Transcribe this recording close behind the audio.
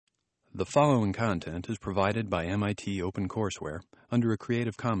The following content is provided by MIT OpenCourseware under a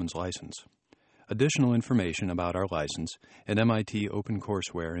Creative Commons license. Additional information about our license and MIT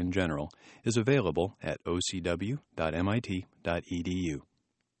OpenCourseware in general is available at ocw.mit.edu.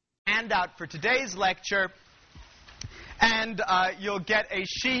 Handout for today's lecture, and you'll get a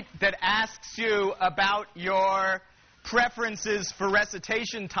sheet that asks you about your preferences for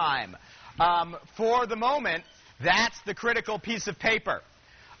recitation time. For the moment, that's the critical piece of paper.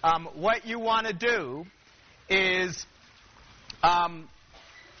 What you want to do is,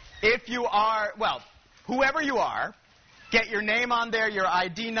 if you are, well, whoever you are, get your name on there, your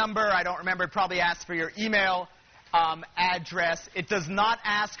ID number. I don't remember. It probably asks for your email address. It does not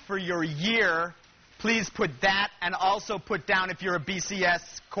ask for your year. Please put that, and also put down if you're a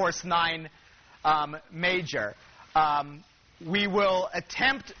BCS Course 9 major. We will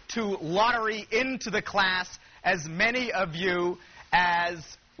attempt to lottery into the class as many of you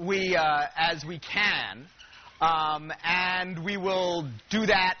as we can, and we will do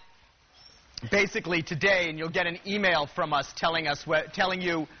that basically today, and you'll get an email from us telling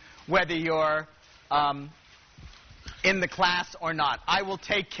you whether you're in the class or not. I will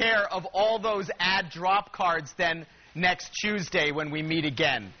take care of all those add drop cards then next Tuesday when we meet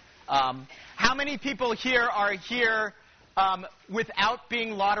again. How many people here are here without being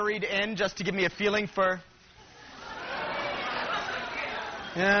lotteried in, just to give me a feeling for...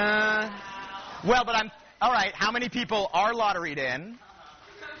 well, but all right, how many people are lotteried in?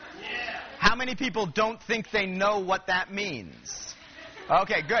 How many people don't think they know what that means?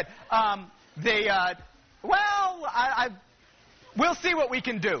 Okay, good. We'll see what we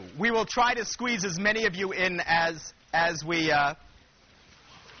can do. We will try to squeeze as many of you in as we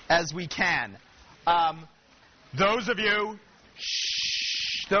can. Those of you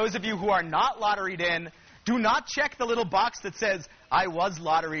who are not lotteried in, do not check the little box that says, I was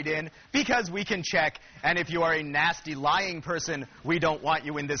lotteried in, because we can check, and if you are a nasty lying person, we don't want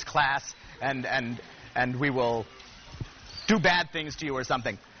you in this class, and we will do bad things to you or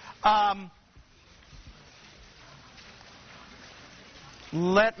something.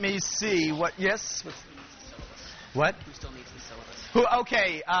 Let me see what, yes? What? Who still needs the syllabus?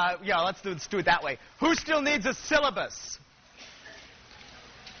 Okay, yeah, let's do it that way. Who still needs a syllabus?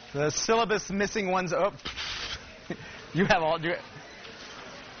 The syllabus missing ones. Oh, you have all.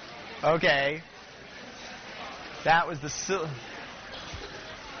 Okay. That was the syllabus.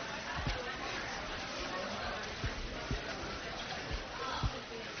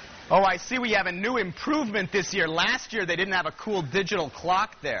 Oh, I see we have a new improvement this year. Last year they didn't have a cool digital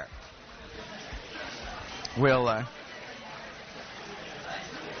clock there. We'll.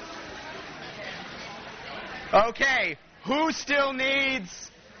 Okay. Who still needs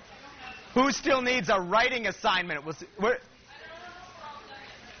a writing assignment?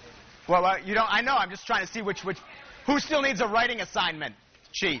 Well, you don't. I know. I'm just trying to see which. Who still needs a writing assignment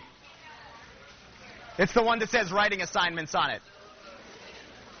sheet? It's the one that says writing assignments on it.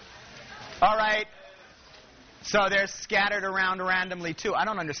 All right. So they're scattered around randomly too. I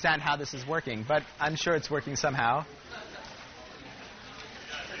don't understand how this is working, but I'm sure it's working somehow.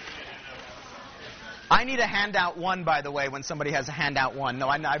 I need a handout 1, by the way, when somebody has a handout 1. No,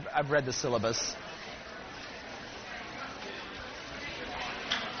 I've read the syllabus.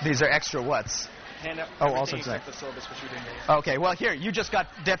 These are extra whats? Handout. Oh, all sorts of the syllabus for shooting. Okay, well, here, you just got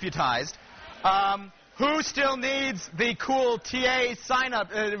deputized. Who still needs the cool TA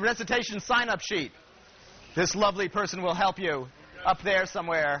sign-up, recitation sign-up sheet? This lovely person will help you up there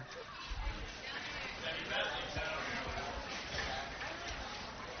somewhere.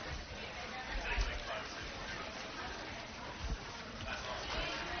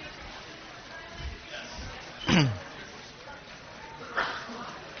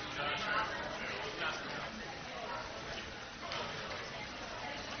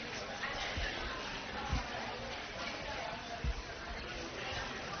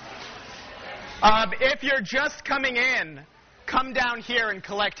 If you're just coming in, come down here and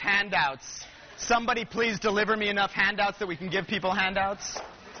collect handouts. Somebody please deliver me enough handouts that we can give people handouts.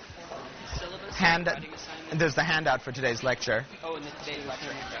 Syllabus? There's the handout for today's lecture. Oh, and today's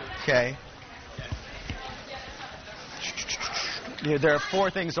lecture. Okay. Yeah, there are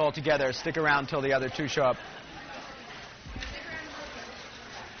 4 things altogether. Stick around till the other 2 show up.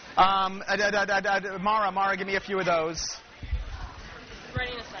 Mara, give me a few of those.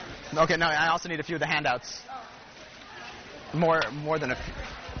 Writing assignment. Okay, no, I also need a few of the handouts. More than a few.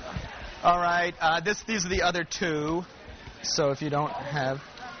 All right, these are the other 2. So if you don't have...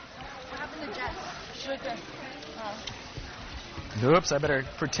 What happened to Jess? Should Jess... Oops, I better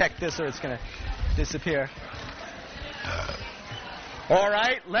protect this or it's going to disappear. All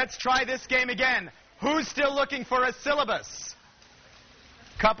right, let's try this game again. Who's still looking for a syllabus?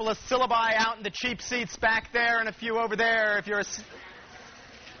 Couple of syllabi out in the cheap seats back there and a few over there if you're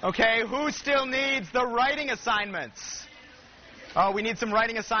Okay, who still needs the writing assignments? Oh, we need some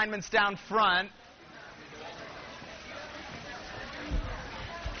writing assignments down front.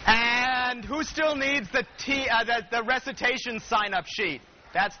 And who still needs the recitation sign-up sheet?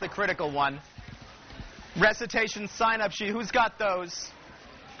 That's the critical one. Recitation sign-up sheet. Who's got those?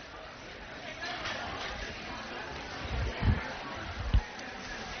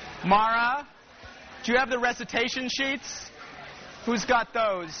 Mara, do you have the recitation sheets? Who's got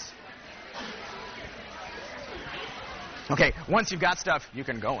those? Okay, once you've got stuff, you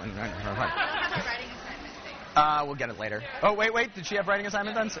can go and... we'll get it later. Oh, wait. Did she have writing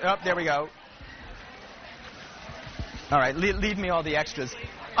assignment then? Oh, there we go. All right, leave me all the extras.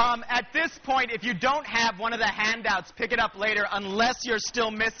 At this point, if you don't have one of the handouts, pick it up later unless you're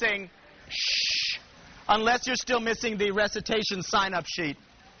still missing... Shh! Unless you're still missing the recitation sign-up sheet.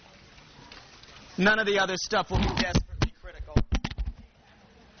 None of the other stuff will be desperately critical.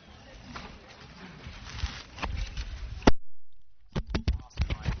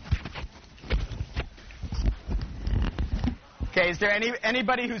 Okay, is there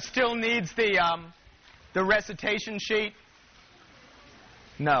anybody who still needs the recitation sheet?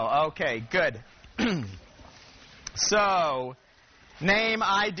 No. Okay, good. So, name,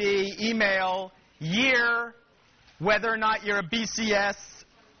 ID, email, year, whether or not you're a BCS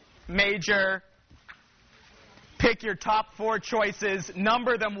major. Pick your top 4 choices.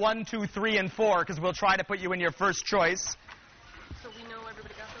 Number them 1, 2, 3, and 4, because we'll try to put you in your first choice. So we know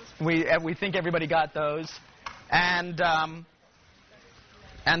everybody got those? We think everybody got those. And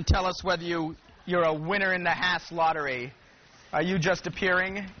tell us whether you're a winner in the Haas lottery. Are you just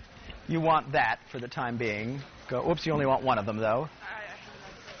appearing? You want that for the time being. Oops, you only want one of them, though.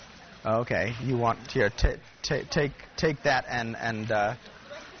 Okay, you want... Here, take that and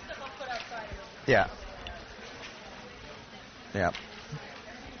yeah. Yeah.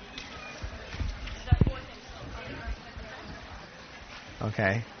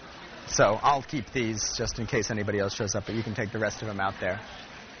 Okay. So I'll keep these just in case anybody else shows up, but you can take the rest of them out there.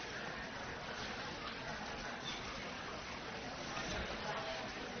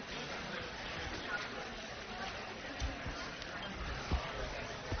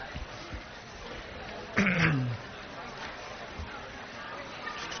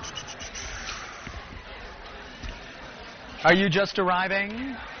 Are you just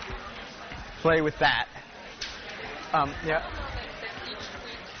arriving? Play with that. Yeah.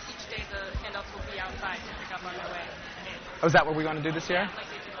 Each day the handouts will be outside to pick up on their way. Oh, is that what we want to do this year? Like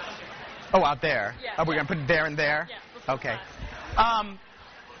they did last year. Oh, out there. Yeah. Are we going to put it there and there? Yeah. Okay.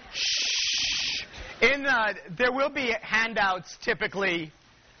 Shh. There will be handouts typically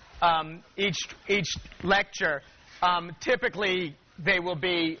each lecture. Typically they will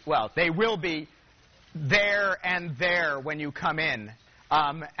be there and there when you come in.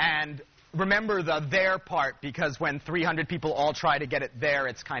 And remember the there part, because when 300 people all try to get it there,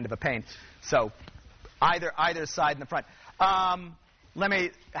 it's kind of a pain. So either side in the front. How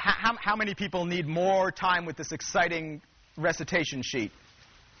many people need more time with this exciting recitation sheet?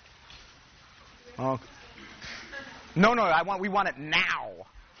 Oh. No, we want it now.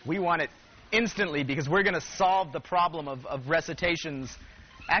 We want it instantly, because we're going to solve the problem of recitations.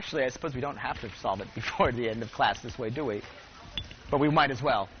 Actually, I suppose we don't have to solve it before the end of class this way, do we? But we might as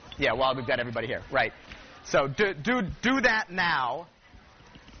well. Yeah, while we've got everybody here. Right. So do that now.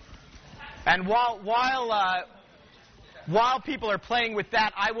 And while people are playing with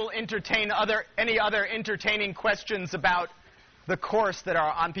that, I will entertain any other entertaining questions about the course that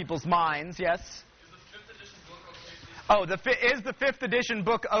are on people's minds. Yes? Is the 5th edition book okay? Is the 5th edition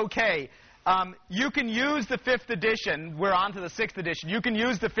book okay? You can use the 5th edition. We're on to the 6th edition. You can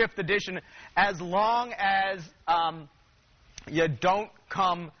use the 5th edition as long as you don't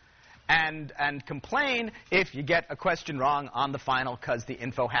come and complain if you get a question wrong on the final because the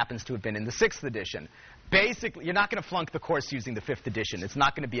info happens to have been in the 6th edition. Basically, you're not going to flunk the course using the 5th edition. It's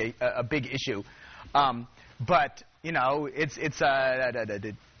not going to be a big issue. But, it's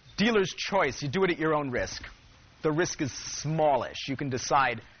a dealer's choice. You do it at your own risk. The risk is smallish. You can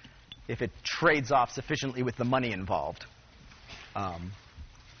decide if it trades off sufficiently with the money involved.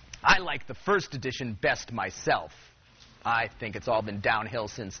 I like the 1st edition best myself. I think it's all been downhill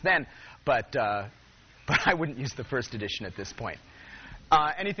since then, but I wouldn't use the 1st edition at this point.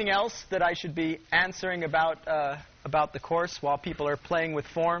 Anything else that I should be answering about the course while people are playing with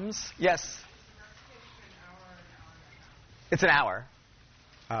forms? Yes? It's an hour.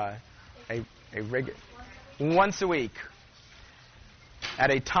 A regular once a week. at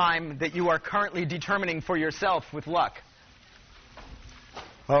a time that you are currently determining for yourself with luck.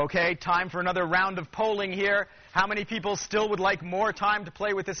 Okay, time for another round of polling here. How many people still would like more time to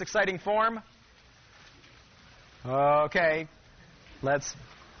play with this exciting form? Okay, let's...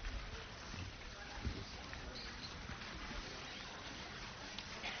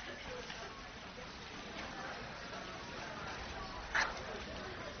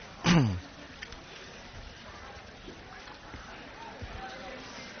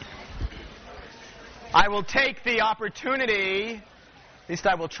 I will take the opportunity, at least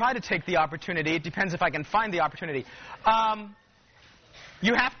I will try to take the opportunity. It depends if I can find the opportunity.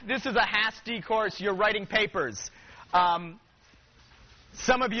 This is a HASD course. You're writing papers.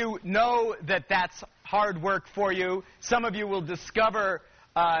 Some of you know that that's hard work for you. Some of you will discover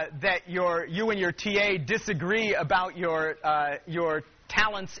that you and your TA disagree about your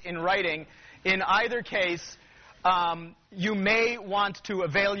talents in writing. In either case, you may want to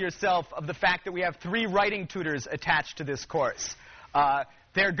avail yourself of the fact that we have 3 writing tutors attached to this course.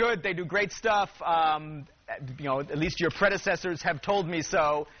 They're good. They do great stuff. At least your predecessors have told me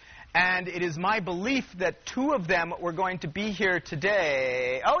so. And it is my belief that 2 of them were going to be here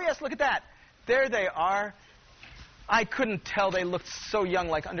today. Oh, yes, look at that. There they are. I couldn't tell. They looked so young,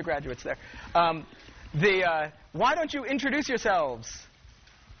 like undergraduates there. Why don't you introduce yourselves?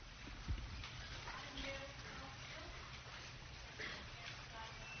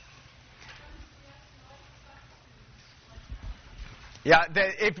 Yeah,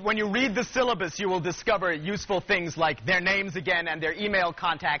 when you read the syllabus, you will discover useful things like their names again and their email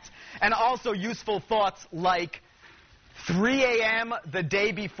contacts, and also useful thoughts like 3 a.m. the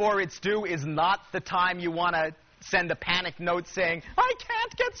day before it's due is not the time you want to send a panic note saying, I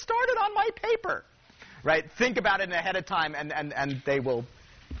can't get started on my paper. Right? Think about it ahead of time, and they will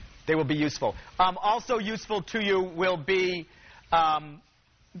be useful. Also useful to you will be...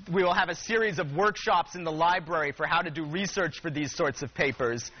 we will have a series of workshops in the library for how to do research for these sorts of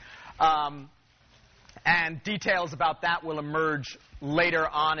papers. And details about that will emerge later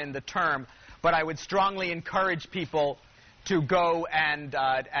on in the term. But I would strongly encourage people to go and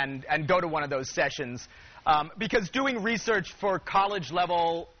go to one of those sessions. Because doing research for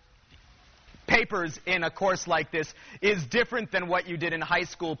college-level papers in a course like this is different than what you did in high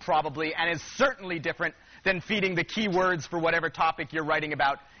school probably, and is certainly different than feeding the keywords for whatever topic you're writing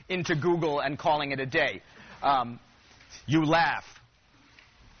about into Google and calling it a day. You laugh.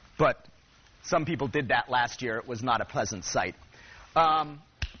 But some people did that last year. It was not a pleasant sight.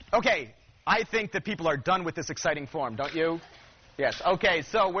 Okay, I think that people are done with this exciting form, don't you? Yes. Okay,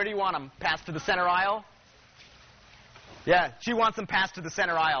 so where do you want them? Passed to the center aisle? Yeah, she wants them passed to the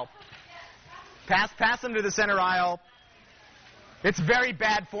center aisle. Pass them to the center aisle. It's very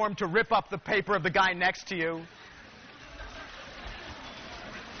bad form to rip up the paper of the guy next to you.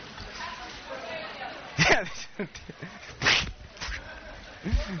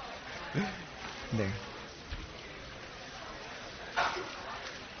 There.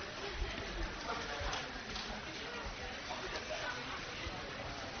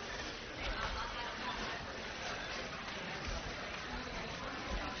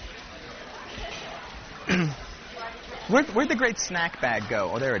 Where'd the great snack bag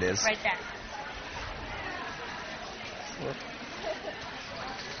go? Oh, there it is. Right there.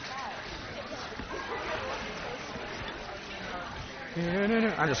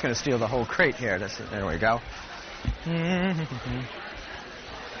 I'm just going to steal the whole crate here. There we go.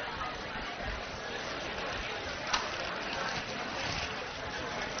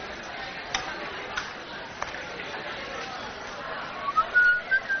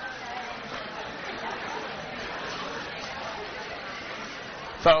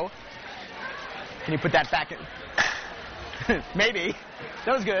 So, can you put that back in? Maybe.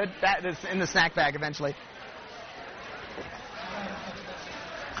 That was good. That is in the snack bag eventually.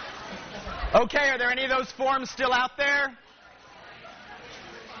 Okay, are there any of those forms still out there?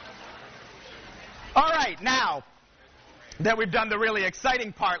 All right, now that we've done the really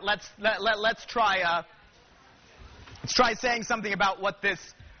exciting part, let's try saying something about what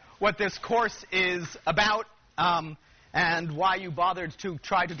this course is about, and why you bothered to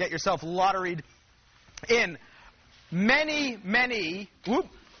try to get yourself lotteried in. Many,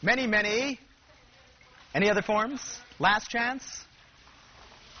 any other forms? Last chance?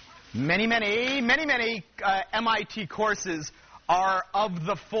 Many MIT courses are of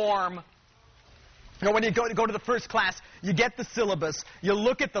the form. When you go to the first class, you get the syllabus, you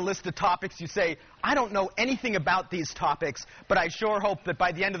look at the list of topics, you say, I don't know anything about these topics, but I sure hope that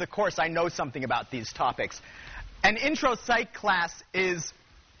by the end of the course I know something about these topics. An intro psych class is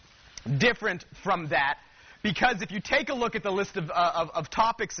different from that because if you take a look at the list of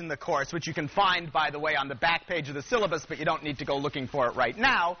topics in the course, which you can find, by the way, on the back page of the syllabus, but you don't need to go looking for it right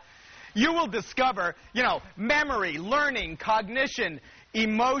now, you will discover, memory, learning, cognition,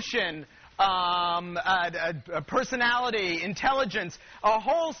 emotion, personality, intelligence, a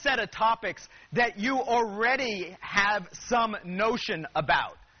whole set of topics that you already have some notion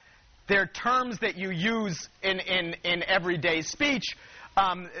about. They're terms that you use in everyday speech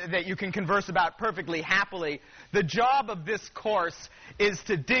that you can converse about perfectly happily. The job of this course is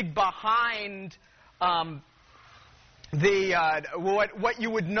to dig behind what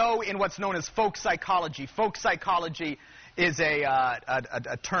you would know in what's known as folk psychology. Folk psychology is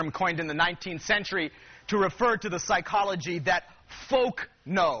a term coined in the 19th century to refer to the psychology that folk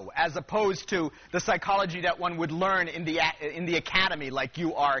know, as opposed to the psychology that one would learn in the academy, like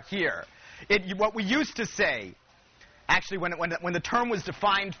you are here. What we used to say, actually, when the term was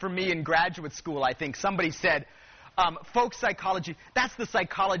defined for me in graduate school, I think somebody said, folk psychology, that's the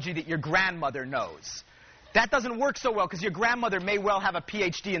psychology that your grandmother knows. That doesn't work so well because your grandmother may well have a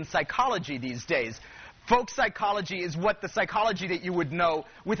PhD in psychology these days. Folk psychology is the psychology that you would know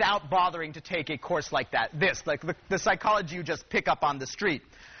without bothering to take a course like that. Like the psychology you just pick up on the street.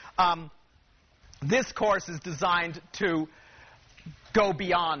 This course is designed to go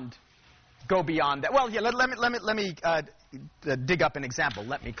beyond that. Well, yeah. Let me dig up an example.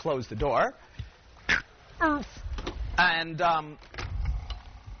 Let me close the door. And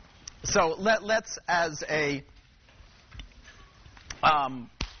so let's as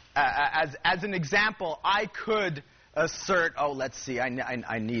an example, I could assert. Oh, let's see. I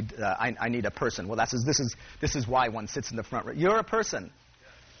need a person. Well, this is why one sits in the front row. You're a person.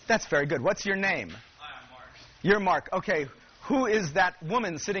 Yes. That's very good. What's your name? Hi, I'm Mark. You're Mark. Okay. Who is that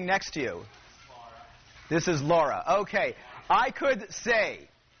woman sitting next to you? Laura. This is Laura. Okay. I could say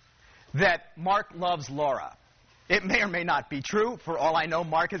that Mark loves Laura. It may or may not be true. For all I know,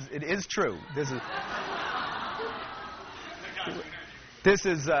 it is true. This is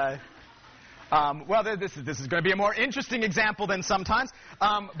going to be a more interesting example than sometimes.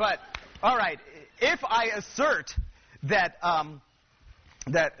 But all right, if I assert that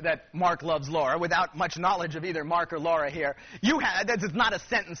that Mark loves Laura without much knowledge of either Mark or Laura here, that's not a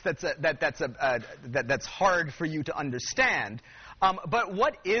sentence that's hard for you to understand. But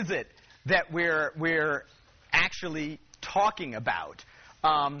what is it that we're actually talking about?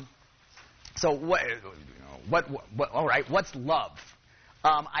 So all right, what's love?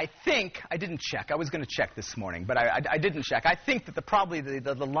 I think I didn't check. I was going to check this morning, but I didn't check. I think that probably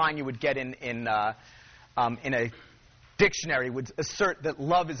the line you would get in a dictionary would assert that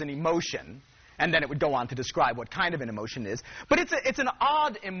love is an emotion, and then it would go on to describe what kind of an emotion is. But it's an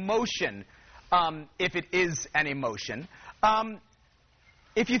odd emotion if it is an emotion.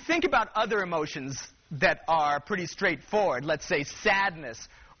 If you think about other emotions that are pretty straightforward, let's say sadness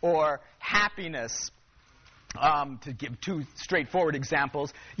or happiness, to give two straightforward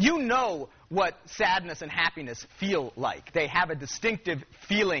examples, you know what sadness and happiness feel like. They have a distinctive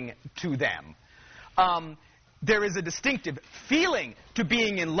feeling to them. There is a distinctive feeling to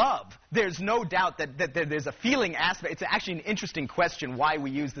being in love. There's no doubt that there's a feeling aspect. It's actually an interesting question why we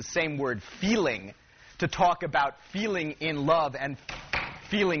use the same word feeling to talk about feeling in love and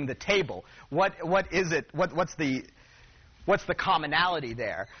feeling the table. What is it? What's the commonality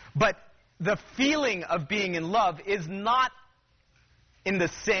there? But the feeling of being in love is not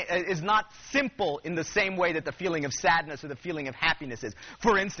simple in the same way that the feeling of sadness or the feeling of happiness is.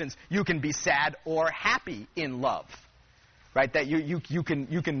 For instance, you can be sad or happy in love, right? That you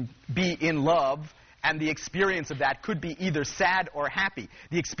can be in love, and the experience of that could be either sad or happy.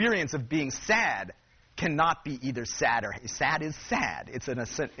 The experience of being sad cannot be either sad or sad is sad. It's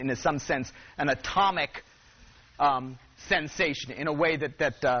in some sense an atomic sensation in a way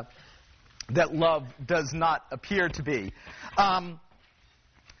that love does not appear to be.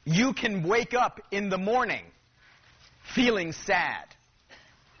 You can wake up in the morning feeling sad,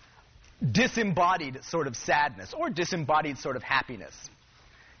 disembodied sort of sadness, or disembodied sort of happiness.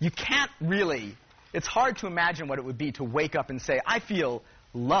 You can't really, it's hard to imagine what it would be to wake up and say, I feel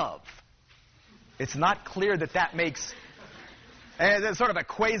love. It's not clear that makes there's sort of a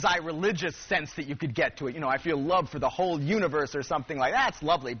quasi-religious sense that you could get to it. I feel love for the whole universe or something like that. It's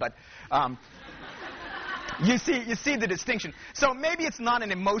lovely, but you see the distinction. So maybe it's not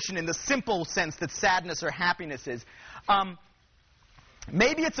an emotion in the simple sense that sadness or happiness is.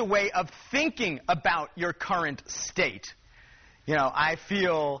 Maybe it's a way of thinking about your current state. I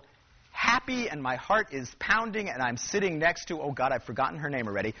feel happy and my heart is pounding and I'm sitting next to, oh God, I've forgotten her name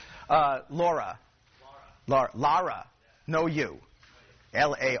already, Laura. Lara. No, you.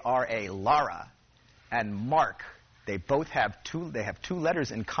 Lara. Lara. and Mark, they both have two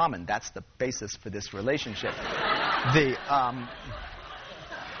letters in common. That's the basis for this relationship.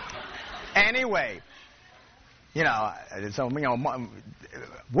 Anyway,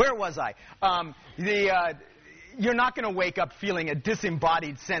 where was I? You're not going to wake up feeling a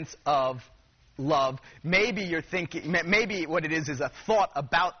disembodied sense of love. Maybe you're thinking, maybe what it is a thought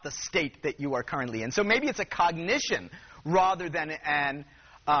about the state that you are currently in. So maybe it's a cognition rather than an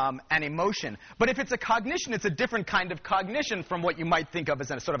emotion. But if it's a cognition, it's a different kind of cognition from what you might think of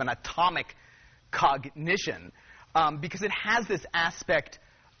as a sort of an atomic cognition, because it has this aspect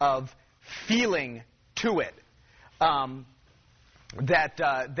of feeling to it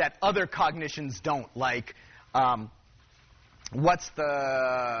that other cognitions don't. Like, what's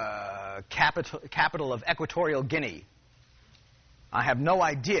the capital of Equatorial Guinea? I have no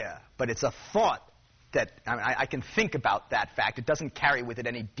idea, but it's a thought that I can think about that fact. It doesn't carry with it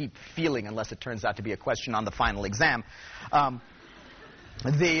any deep feeling unless it turns out to be a question on the final exam. But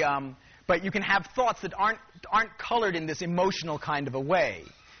you can have thoughts that aren't colored in this emotional kind of a way.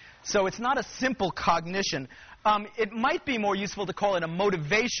 So it's not a simple cognition. It might be more useful to call it a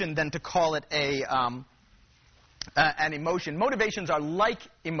motivation than to call it an emotion. Motivations are like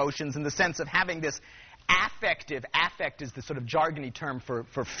emotions in the sense of having this affect is the sort of jargony term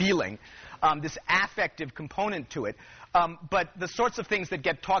for feeling, this affective component to it. But the sorts of things that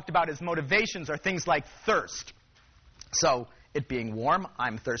get talked about as motivations are things like thirst. So it being warm,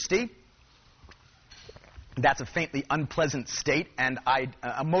 I'm thirsty. That's a faintly unpleasant state, and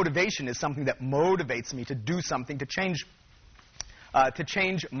a motivation is something that motivates me to do something to change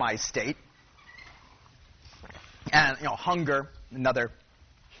my state. And hunger, another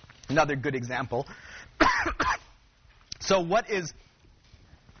good example. So what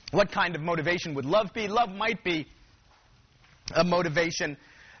kind of motivation would love be? Love might be a motivation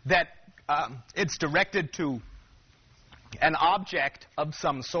that it's directed to an object of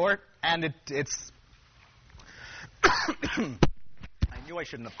some sort, and it's I knew I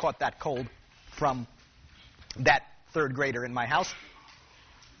shouldn't have caught that cold from that third grader in my house.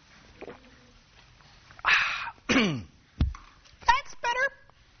 That's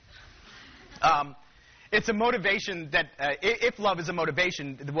better. It's a motivation that, if love is a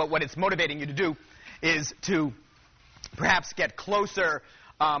motivation, what it's motivating you to do is to perhaps get closer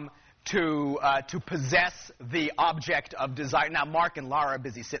to possess the object of desire. Now, Mark and Lara are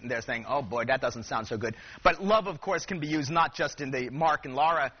busy sitting there saying, oh boy, that doesn't sound so good. But love, of course, can be used not just in the Mark and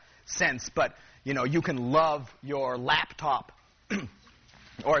Lara sense, but, you can love your laptop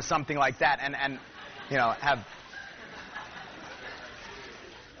or something like that and have...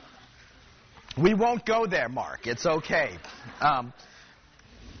 We won't go there, Mark. It's okay. But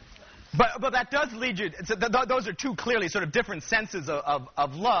that does lead you. Those are two clearly sort of different senses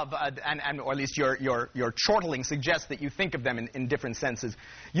of love, and or at least your chortling suggests that you think of them in different senses.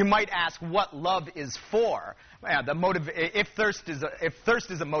 You might ask what love is for. If thirst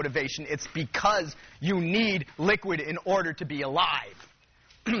is a motivation, it's because you need liquid in order to be alive,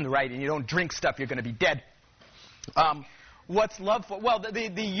 right? And you don't drink stuff, you're going to be dead. What's love for? Well,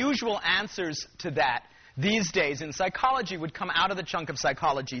 the usual answers to that these days in psychology would come out of the chunk of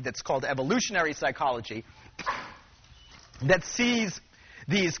psychology that's called evolutionary psychology, that sees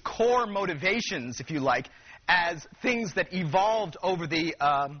these core motivations, if you like, as things that evolved over the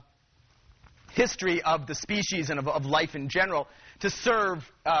history of the species and of life in general to serve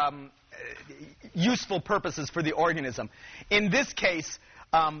useful purposes for the organism. In this case,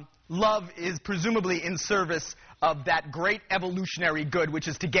 love is presumably in service of that great evolutionary good, which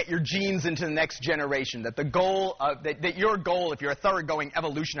is to get your genes into the next generation. That the goal, that your goal, if you're a thoroughgoing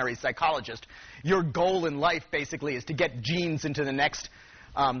evolutionary psychologist, your goal in life basically is to get genes into the next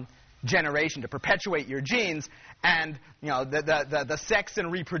generation, to perpetuate your genes. And the sex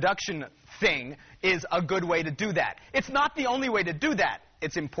and reproduction thing is a good way to do that. It's not the only way to do that,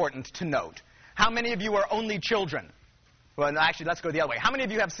 it's important to note. How many of you are only children? Well, actually, let's go the other way. How many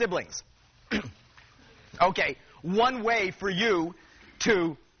of you have siblings? Okay, one way for you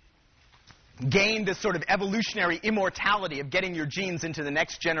to gain this sort of evolutionary immortality of getting your genes into the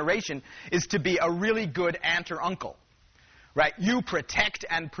next generation is to be a really good aunt or uncle, right? You protect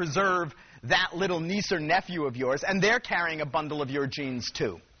and preserve that little niece or nephew of yours, and they're carrying a bundle of your genes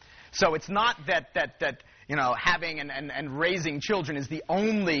too. So it's not that having and raising children is the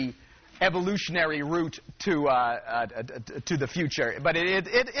only evolutionary route to the future, but it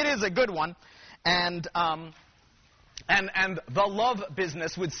is a good one, and the love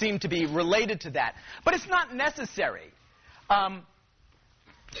business would seem to be related to that, but it's not necessary.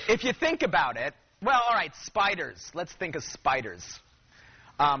 If you think about it, well, all right, spiders. Let's think of spiders.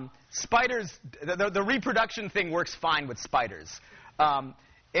 Spiders, the reproduction thing works fine with spiders.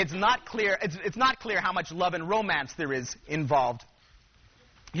 It's not clear. It's not clear how much love and romance there is involved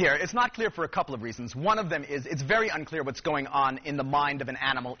here. It's not clear for a couple of reasons. One of them is it's very unclear what's going on in the mind of an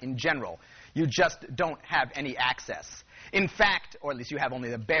animal in general. You just don't have any access. In fact, or at least you have only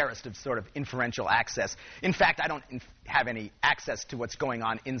the barest of sort of inferential access. In fact, I don't have any access to what's going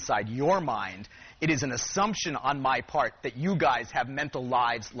on inside your mind. It is an assumption on my part that you guys have mental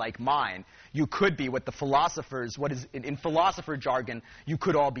lives like mine. You could be what the philosophers, what is in philosopher jargon, you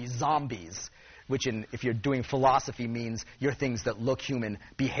could all be zombies, which if you're doing philosophy means you're things that look human,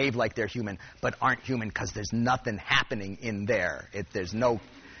 behave like they're human, but aren't human because there's nothing happening in there. There's no...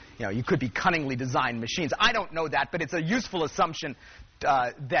 you could be cunningly designed machines. I don't know that, but it's a useful assumption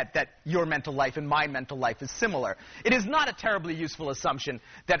that your mental life and my mental life is similar. It is not a terribly useful assumption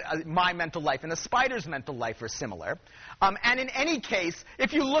that my mental life and a spider's mental life are similar. And in any case,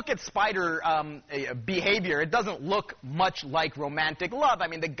 if you look at spider behavior, it doesn't look much like romantic love. I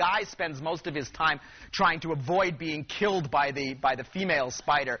mean, the guy spends most of his time trying to avoid being killed by the female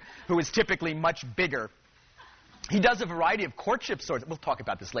spider, who is typically much bigger. He does a variety of courtship sorts. We'll talk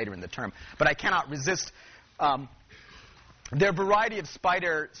about this later in the term, but I cannot resist. There are a variety of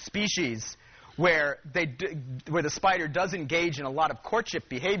spider species where the spider does engage in a lot of courtship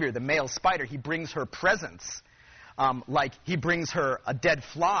behavior. The male spider, he brings her presents, like he brings her a dead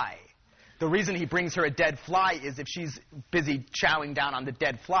fly. The reason he brings her a dead fly is if she's busy chowing down on the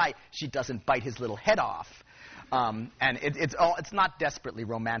dead fly, she doesn't bite his little head off. And it's not desperately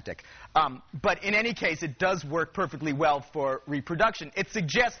romantic. But in any case, it does work perfectly well for reproduction. It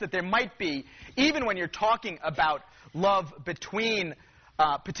suggests that there might be, even when you're talking about love between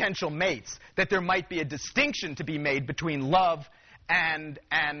potential mates, that there might be a distinction to be made between love and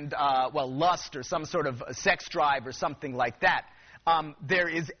lust or some sort of sex drive or something like that. There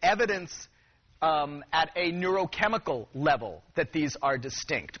is evidence at a neurochemical level that these are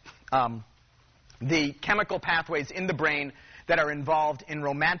distinct. The chemical pathways in the brain that are involved in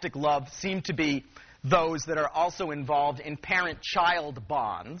romantic love seem to be those that are also involved in parent-child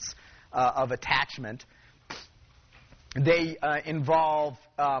bonds of attachment. They involve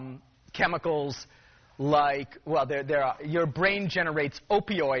chemicals like, your brain generates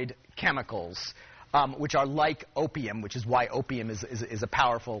opioid chemicals, which are like opium, which is why opium is a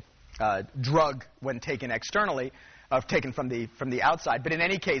powerful drug when taken externally, taken from the outside. But in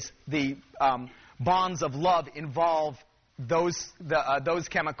any case, the bonds of love involve those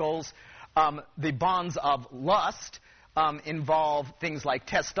chemicals. The bonds of lust involve things like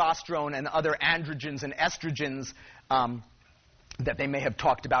testosterone and other androgens and estrogens that they may have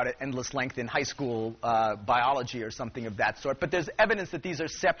talked about at endless length in high school biology or something of that sort. But there's evidence that these are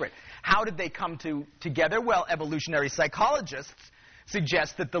separate. How did they come together? Well, evolutionary psychologists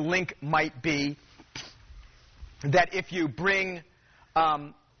suggest that the link might be that if you bring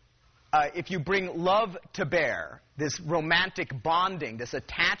love to bear, this romantic bonding, this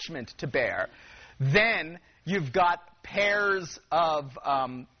attachment to bear, then you've got pairs of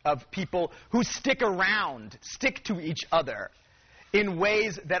people who stick to each other in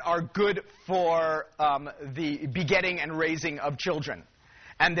ways that are good for the begetting and raising of children.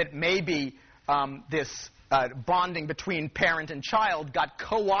 And that maybe this bonding between parent and child got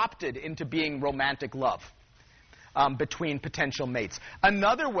co-opted into being romantic love between potential mates.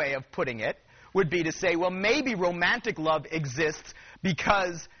 Another way of putting it would be to say, well, maybe romantic love exists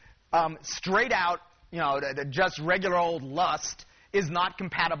because straight out, just regular old lust is not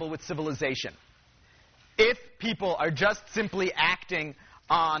compatible with civilization. If people are just simply acting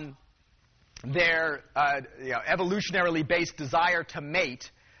on their evolutionarily based desire to mate,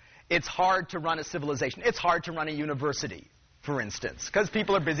 it's hard to run a civilization. It's hard to run a university, for instance, because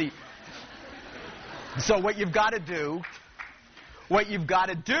people are busy. So what you've got to do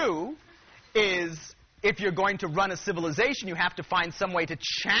is, if you're going to run a civilization, you have to find some way to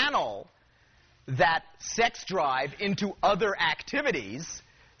channel that sex drive into other activities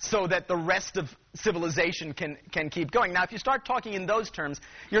so that the rest of civilization can keep going. Now, if you start talking in those terms,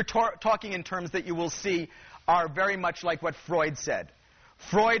 you're talking in terms that you will see are very much like what Freud said.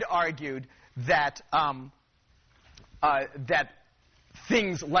 Freud argued that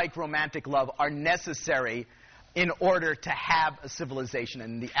things like romantic love are necessary in order to have a civilization.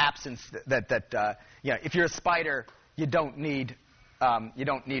 In the absence if you're a spider, you don't need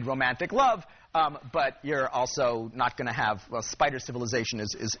romantic love, but you're also not going to have spider civilization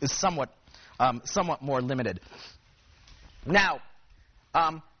is somewhat more limited. Now,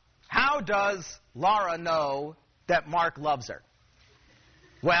 how does Laura know that Mark loves her?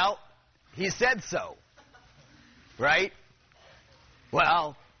 Well, he said so, right?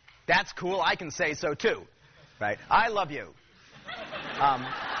 Well, that's cool. I can say so too, right? I love you.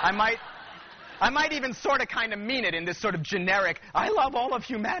 I might even sort of kind of mean it in this sort of generic, I love all of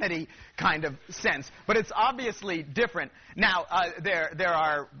humanity kind of sense. But it's obviously different. Now, there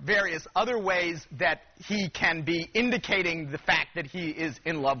are various other ways that he can be indicating the fact that he is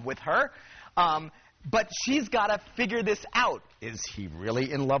in love with her. But she's got to figure this out. Is he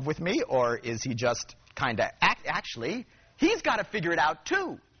really in love with me, or is he just kind of actually, he's got to figure it out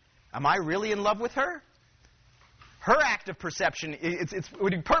too. Am I really in love with her? Her active perception, it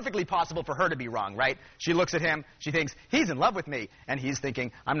would be perfectly possible for her to be wrong, right? She looks at him, she thinks, he's in love with me, and he's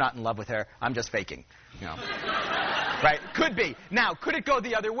thinking, I'm not in love with her, I'm just faking. You know. Right? Could be. Now, could it go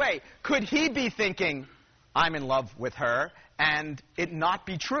the other way? Could he be thinking, I'm in love with her, and it not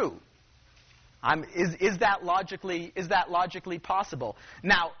be true? Is that logically possible?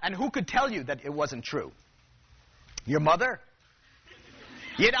 Now, and who could tell you that it wasn't true? Your mother?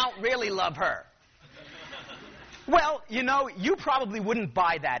 You don't really love her. Well, you know, you probably wouldn't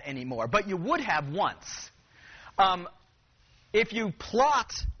buy that anymore, but you would have once. If you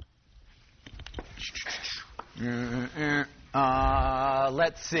plot,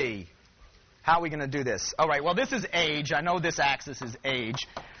 let's see, how are we going to do this? All right, well, this is age. I know this axis is age.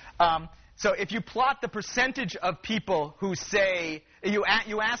 So if you plot the percentage of people who say, you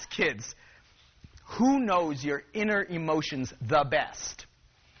ask kids, who knows your inner emotions the best?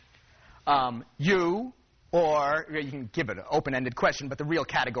 You, or you can give it an open-ended question, but the real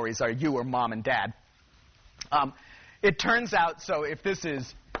categories are you or mom and dad. It turns out, so if this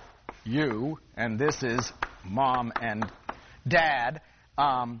is you and this is mom and dad,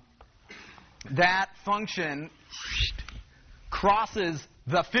 that function crosses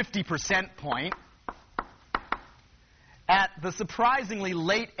the 50% point at the surprisingly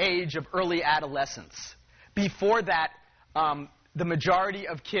late age of early adolescence. Before that, the majority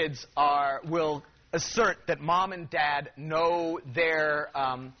of kids will assert that mom and dad know their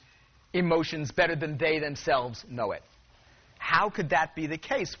emotions better than they themselves know it. How could that be the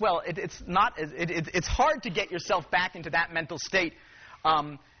case? Well, it's hard to get yourself back into that mental state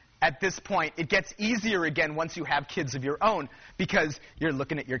at this point. It gets easier again once you have kids of your own, because you're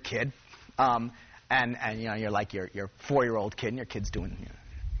looking at your kid, and you know, you're like your 4-year-old kid, and your kid's doing, you know,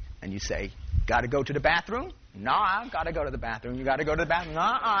 and you say, got to go to the bathroom? No, I've got to go to the bathroom. You got to go to the bathroom? No,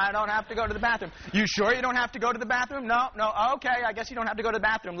 I don't have to go to the bathroom. You sure you don't have to go to the bathroom? No, okay, I guess you don't have to go to the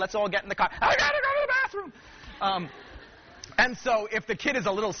bathroom. Let's all get in the car. I got to go to the bathroom. And so if the kid is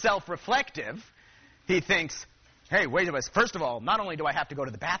a little self-reflective, he thinks, hey, wait a minute. First of all, not only do I have to go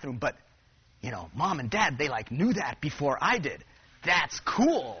to the bathroom, but, you know, mom and dad, they knew that before I did. That's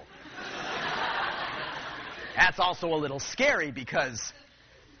cool. That's also a little scary because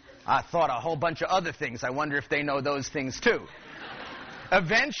I thought a whole bunch of other things. I wonder if they know those things too.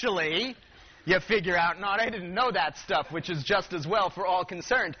 Eventually, you figure out, no, they didn't know that stuff, which is just as well for all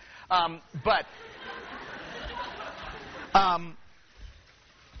concerned.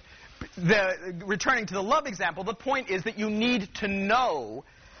 Returning to the love example, the point is that you need to know,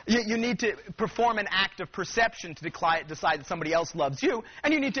 you need to perform an act of perception to decide that somebody else loves you,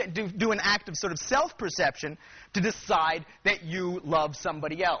 and you need to do an act of sort of self-perception to decide that you love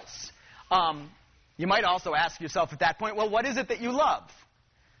somebody else. You might also ask yourself at that point, well, what is it that you love?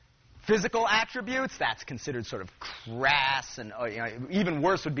 Physical attributes, that's considered sort of crass, and you know, even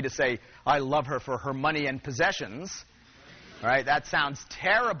worse would be to say, I love her for her money and possessions. Right? That sounds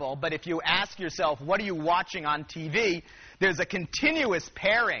terrible, but if you ask yourself, what are you watching on TV? There's a continuous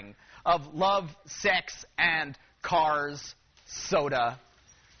pairing of love, sex, and cars, soda,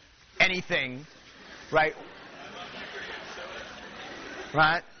 anything, right?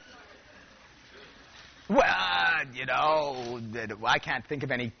 Right? Well, you know, I can't think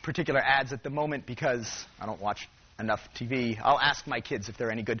of any particular ads at the moment because I don't watch enough TV. I'll ask my kids if there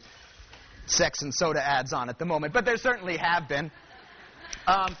are any good sex and soda ads on at the moment, but there certainly have been.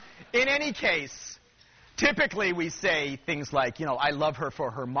 In any case, typically we say things like, you know, I love her for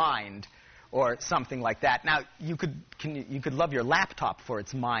her mind, or something like that. Now, you could love your laptop for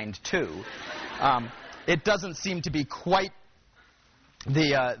its mind too. It doesn't seem to be quite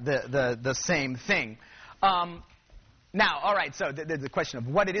the same thing. Now, all right. So the question of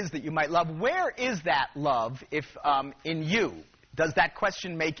what it is that you might love. Where is that love if in you? Does that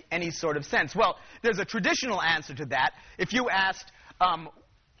question make any sort of sense? Well, there's a traditional answer to that. If you asked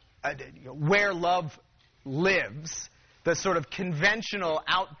where love lives, the sort of conventional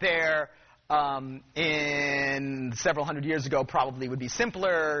out there in several hundred years ago probably would be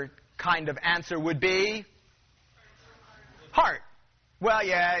simpler kind of answer would be heart. Well,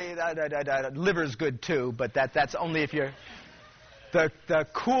 yeah, liver's good too, but that's only if you're... The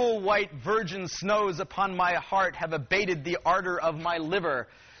cool white virgin snows upon my heart have abated the ardor of my liver,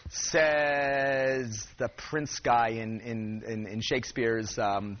 says the prince guy in Shakespeare's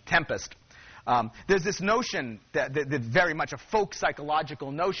Tempest. There's this notion, that very much a folk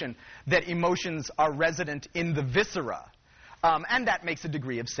psychological notion, that emotions are resident in the viscera. And that makes a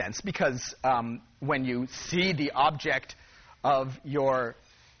degree of sense, because when you see the object of your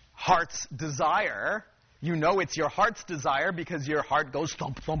heart's desire, you know it's your heart's desire because your heart goes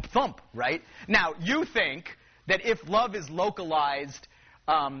thump, thump, thump, right? Now, you think that if love is localized,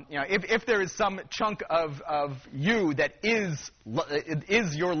 if there is some chunk of you that is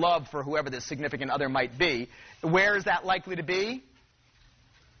your love for whoever this significant other might be, where is that likely to be?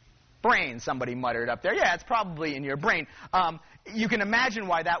 Brain, somebody muttered up there. Yeah, it's probably in your brain. You can imagine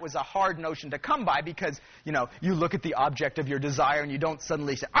why that was a hard notion to come by, because, you look at the object of your desire and you don't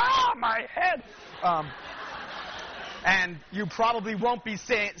suddenly say, my head! And you probably won't be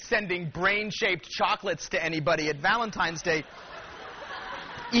sending brain-shaped chocolates to anybody at Valentine's Day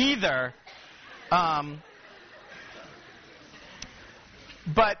either. But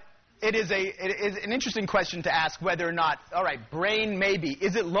it is an interesting question to ask whether or not, all right, brain maybe.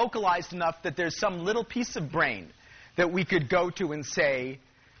 Is it localized enough that there's some little piece of brain that we could go to and say,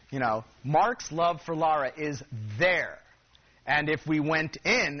 Mark's love for Lara is there. And if we went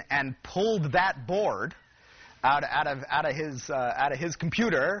in and pulled that board out of his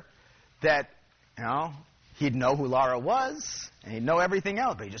computer, that, he'd know who Lara was, and he'd know everything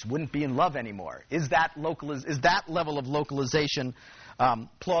else, but he just wouldn't be in love anymore. Is that level of localization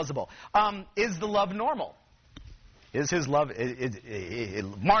plausible? Is the love normal? Is his love?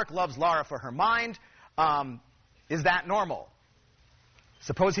 Mark loves Lara for her mind. Is that normal?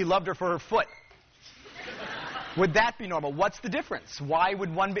 Suppose he loved her for her foot. Would that be normal? What's the difference? Why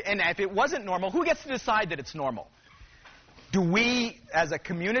would one be? And if it wasn't normal, who gets to decide that it's normal? Do we, as a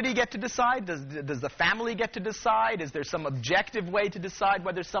community, get to decide? Does the family get to decide? Is there some objective way to decide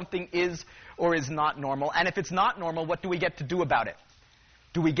whether something is or is not normal? And if it's not normal, what do we get to do about it?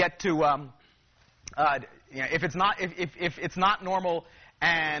 Do we get to, if it's not normal,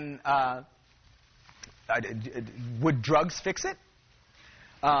 and would drugs fix it?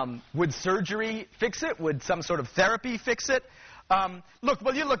 Would surgery fix it? Would some sort of therapy fix it? You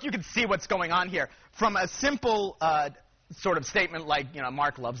can see what's going on here. From a simple sort of statement like,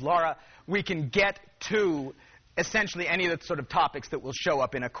 Mark loves Lara, we can get to essentially any of the sort of topics that will show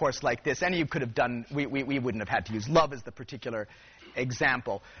up in a course like this. Any you could have done, we wouldn't have had to use love as the particular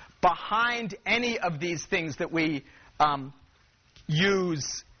example. Behind any of these things that we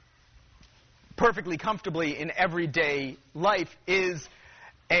use perfectly comfortably in everyday life is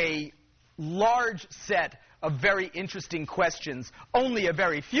a large set of very interesting questions, only a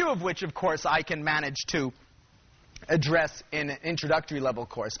very few of which, of course, I can manage to address in an introductory level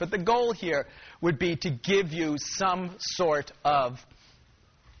course. But the goal here would be to give you some sort of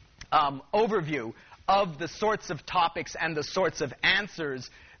overview of the sorts of topics and the sorts of answers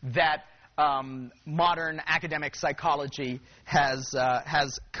that modern academic psychology has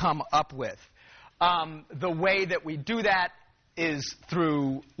come up with. The way that we do that is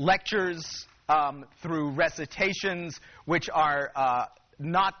through lectures, through recitations, which are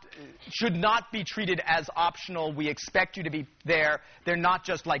should not be treated as optional. We expect you to be there. They're not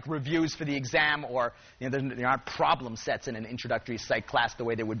just like reviews for the exam, or there aren't problem sets in an introductory psych class the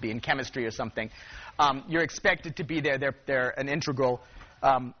way there would be in chemistry or something. You're expected to be there. They're an integral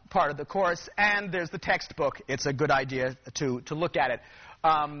part of the course. And there's the textbook. It's a good idea to look at it.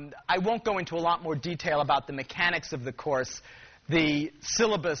 I won't go into a lot more detail about the mechanics of the course. The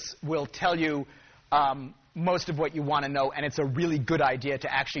syllabus will tell you most of what you want to know, and it's a really good idea to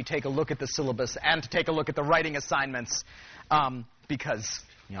actually take a look at the syllabus and to take a look at the writing assignments because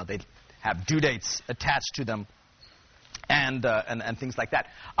they have due dates attached to them and things like that.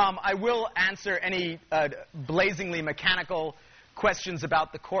 I will answer any blazingly mechanical questions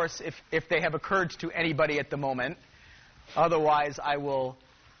about the course if they have occurred to anybody at the moment. Otherwise, I will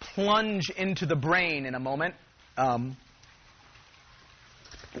plunge into the brain in a moment.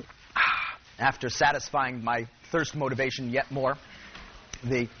 After satisfying my thirst motivation yet more.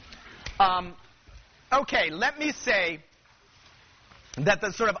 Okay, let me say that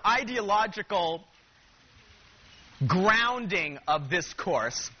the sort of ideological grounding of this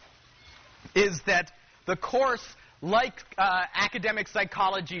course is that the course, like academic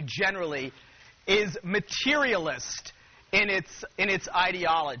psychology generally, is materialist in its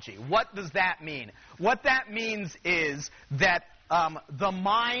ideology. What does that mean? What that means is that the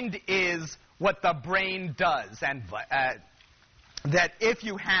mind is what the brain does, and that if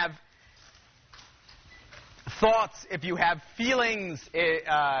you have thoughts, if you have feelings,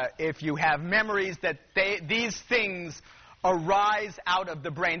 if you have memories, that these things arise out of the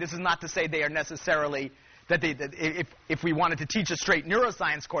brain. This is not to say they are necessarily, that if we wanted to teach a straight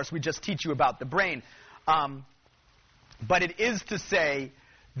neuroscience course, we just teach you about the brain. But it is to say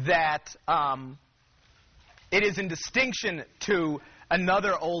that it is in distinction to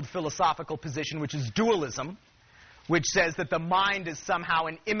another old philosophical position, which is dualism, which says that the mind is somehow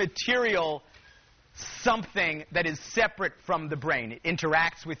an immaterial something that is separate from the brain. It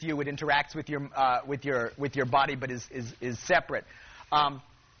interacts with you. It interacts with your body, but is separate.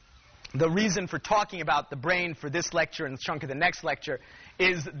 The reason for talking about the brain for this lecture and a chunk of the next lecture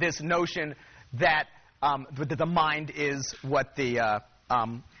is this notion that the mind is what the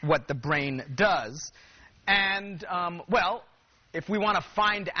brain does. And well, if we want to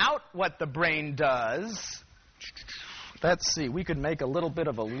find out what the brain does, let's see. We could make a little bit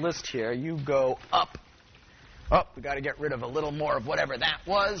of a list here. You go up. Oh, we got to get rid of a little more of whatever that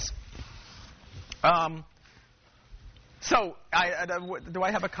was. So, do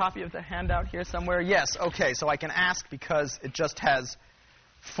I have a copy of the handout here somewhere? Yes. Okay. So I can ask because it just has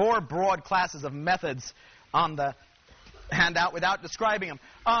 4 broad classes of methods on the handout without describing them.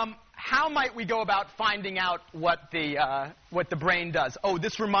 How might we go about finding out what the brain does? Oh,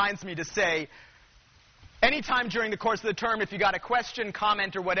 this reminds me to say, anytime during the course of the term, if you got a question,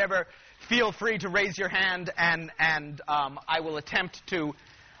 comment, or whatever, feel free to raise your hand, and I will attempt to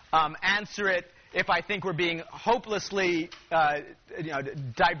answer it. If I think we're being hopelessly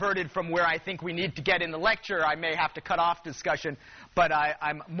diverted from where I think we need to get in the lecture, I may have to cut off discussion, but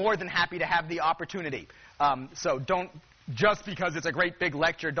I'm more than happy to have the opportunity. So don't, just because it's a great big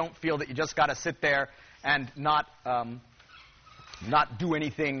lecture, don't feel that you just got to sit there and not do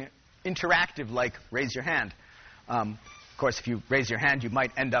anything interactive like raise your hand. Of course, if you raise your hand, you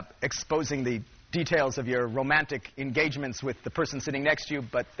might end up exposing the details of your romantic engagements with the person sitting next to you,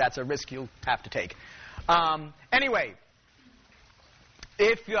 but that's a risk you'll have to take. Anyway,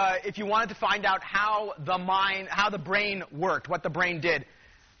 if you wanted to find out how the brain worked, what the brain did,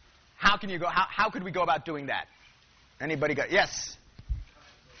 how could we go about doing that? Anybody got? Yes.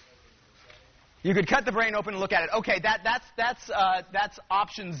 You could cut the brain open and look at it. Okay, that's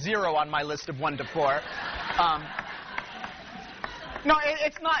option 0 on my list of 1 to 4. No,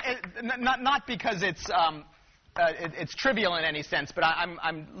 it's not because it's trivial in any sense, but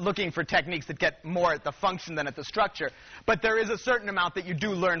I'm looking for techniques that get more at the function than at the structure. But there is a certain amount that you do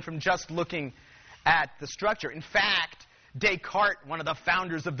learn from just looking at the structure. In fact, Descartes, one of the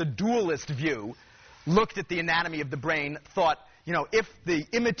founders of the dualist view, looked at the anatomy of the brain, thought, if the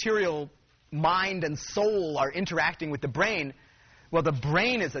immaterial mind and soul are interacting with the brain, well, the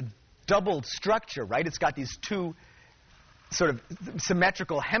brain is a doubled structure, right? It's got these 2 sort of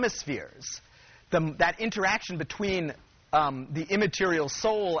symmetrical hemispheres. That interaction between the immaterial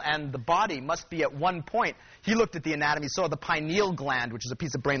soul and the body must be at one point. He looked at the anatomy, saw the pineal gland, which is a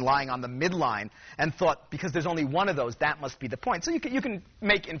piece of brain lying on the midline, and thought, because there's only one of those, that must be the point. So you can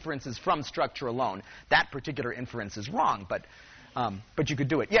make inferences from structure alone. That particular inference is wrong, but you could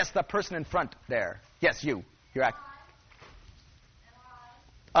do it. Yes, the person in front there. Yes, you're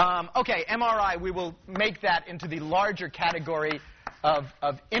okay, MRI, we will make that into the larger category of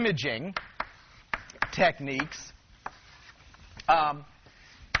imaging techniques.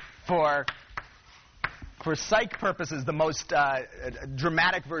 For psych purposes, the most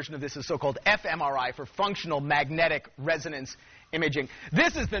dramatic version of this is so-called fMRI, for functional magnetic resonance imaging.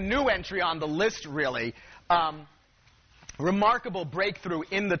 This is the new entry on the list, really. Remarkable breakthrough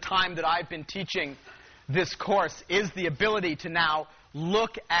in the time that I've been teaching this course is the ability to now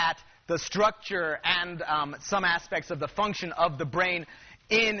look at the structure and some aspects of the function of the brain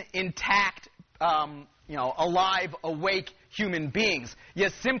in intact, alive, awake human beings. You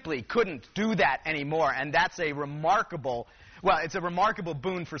simply couldn't do that anymore, and that's a remarkable, it's a remarkable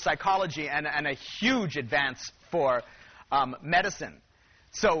boon for psychology and a huge advance for medicine.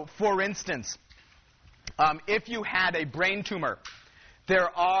 So, for instance, if you had a brain tumor,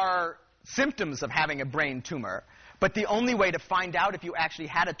 there are symptoms of having a brain tumor. But the only way to find out if you actually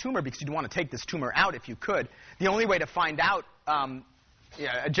had a tumor, because you'd want to take this tumor out if you could, the only way to find out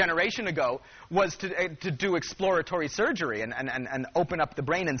a generation ago was to do exploratory surgery and open up the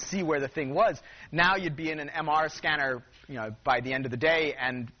brain and see where the thing was. Now you'd be in an MR scanner by the end of the day,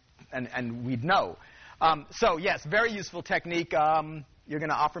 and we'd know. So, yes, very useful technique. You're going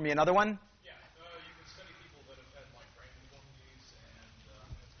to offer me another one? Yeah, you can study people that have had brain deformities and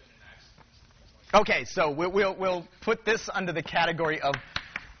have been in accidents and things like that. Okay, so we'll put this under the category of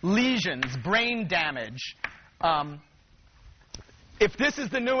lesions, brain damage. If this is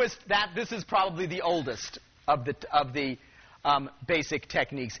the newest, this is probably the oldest. of the basic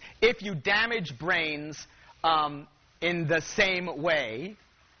techniques. If you damage brains in the same way,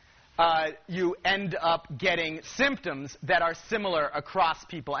 you end up getting symptoms that are similar across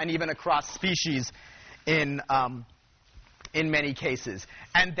people and even across species in many cases.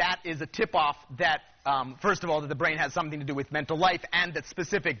 And that is a tip-off that, first of all, that the brain has something to do with mental life, and that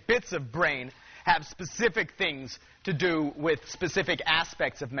specific bits of brain have specific things to do with specific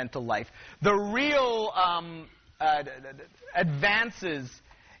aspects of mental life. The real advances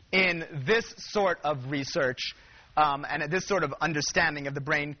in this sort of research and this sort of understanding of the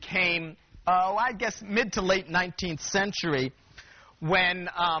brain came, I guess, mid to late 19th century, when,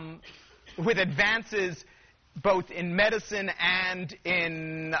 with advances both in medicine and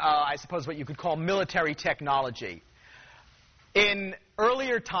in, I suppose, what you could call military technology. In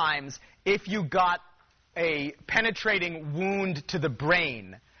earlier times, if you got a penetrating wound to the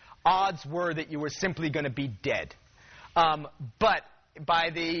brain, odds were that you were simply going to be dead. But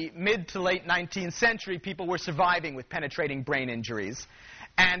by the mid to late 19th century, people were surviving with penetrating brain injuries,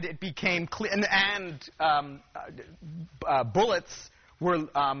 and it became clear. Bullets were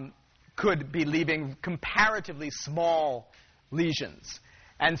could be leaving comparatively small lesions,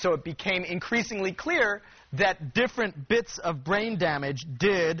 and so it became increasingly clear that different bits of brain damage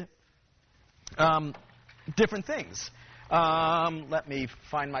did different things. Let me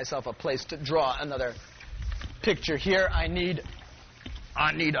find myself a place to draw another picture here. I need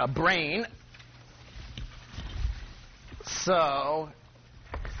a brain. So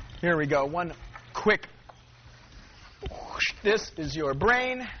here we go. One quick. This is your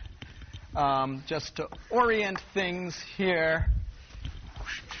brain. Just to orient things here.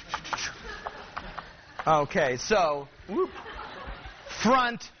 Okay, so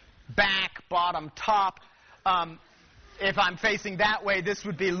front, back, bottom, top. If I'm facing that way, this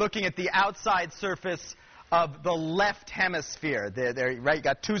would be looking at the outside surface of the left hemisphere. There, right? You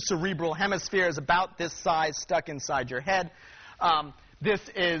got two cerebral hemispheres about this size stuck inside your head. This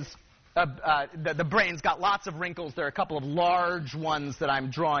is the brain's got lots of wrinkles. There are a couple of large ones that I'm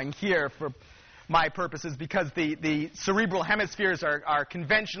drawing here for my purposes because the cerebral hemispheres are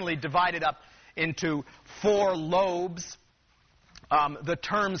conventionally divided up into 4 lobes. The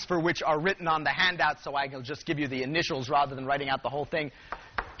terms for which are written on the handout, so I will just give you the initials rather than writing out the whole thing.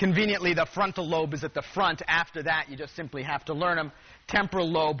 Conveniently, the frontal lobe is at the front. After that, you just simply have to learn them. Temporal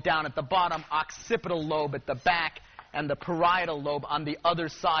lobe down at the bottom, occipital lobe at the back, and the parietal lobe on the other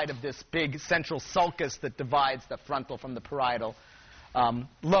side of this big central sulcus that divides the frontal from the parietal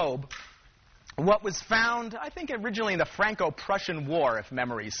lobe. What was found, I think originally in the Franco-Prussian War, if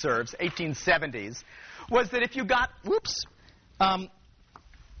memory serves, 1870s, was that if you got,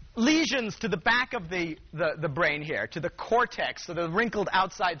 lesions to the back of the brain here, to the cortex, so the wrinkled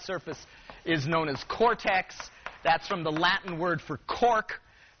outside surface is known as cortex. That's from the Latin word for cork,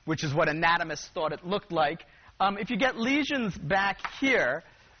 which is what anatomists thought it looked like. If you get lesions back here,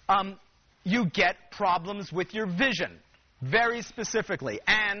 you get problems with your vision, very specifically.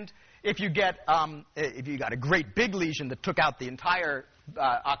 And if you got a great big lesion that took out the entire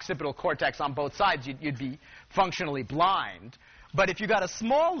occipital cortex on both sides, you'd be functionally blind. But if you got a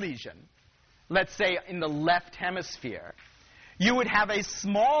small lesion, let's say in the left hemisphere, you would have a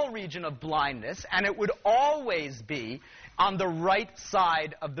small region of blindness, and it would always be on the right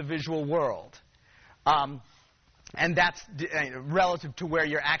side of the visual world. And that's relative to where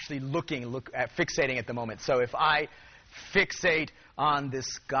you're actually fixating at the moment. So if I fixate on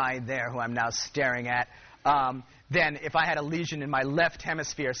this guy there who I'm now staring at, then if I had a lesion in my left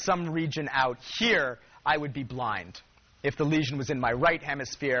hemisphere, some region out here, I would be blind. If the lesion was in my right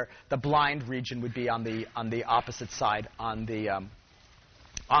hemisphere, the blind region would be on the opposite side, on the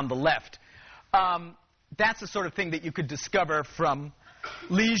left. That's the sort of thing that you could discover from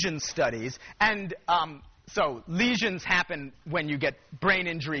lesion studies. And so lesions happen when you get brain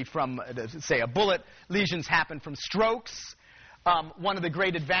injury from, say, a bullet. Lesions happen from strokes. One of the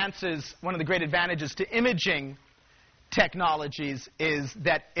great advantages to imaging technologies is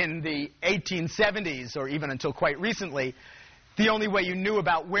that in the 1870s, or even until quite recently, the only way you knew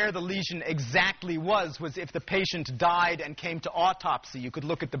about where the lesion exactly was if the patient died and came to autopsy. You could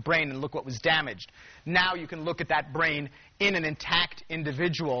look at the brain and look what was damaged. Now you can look at that brain in an intact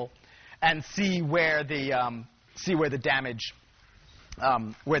individual and see where the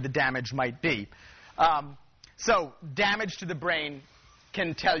damage might be. So damage to the brain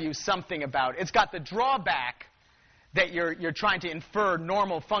can tell you something about. It's got the drawback that you're trying to infer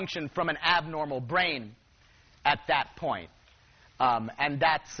normal function from an abnormal brain at that point, and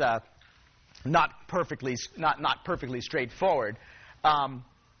that's not perfectly straightforward.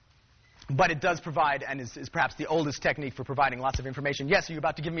 But it does provide, and is perhaps the oldest technique for providing lots of information. Yes, are you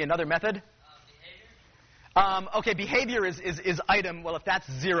about to give me another method? Okay, behavior is item. Well, if that's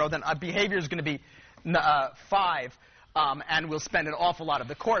 0, then behavior is going to be 5, and we'll spend an awful lot of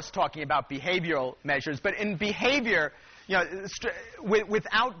the course talking about behavioral measures. But in behavior,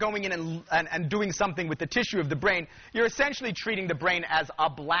 without going in and doing something with the tissue of the brain, you're essentially treating the brain as a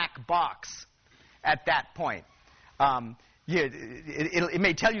black box at that point. It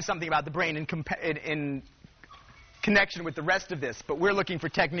may tell you something about the brain in connection with the rest of this, but we're looking for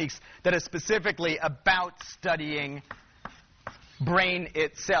techniques that are specifically about studying brain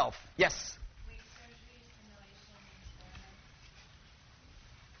itself. Yes?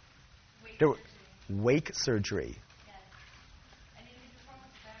 Wake surgery.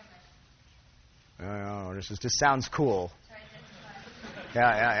 Oh, this just sounds cool.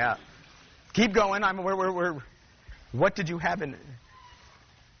 Yeah. Keep going. What did you have in? They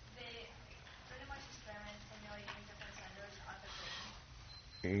pretty much experiment simulating different centers of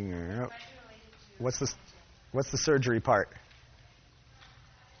the brain. What's the surgery part?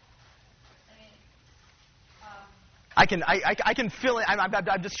 I can fill in.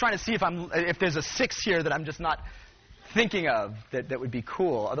 I'm just trying to see if there's a 6 here that I'm just not thinking of that would be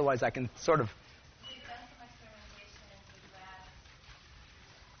cool. Otherwise, I can sort of. We've done some experimentation with rats,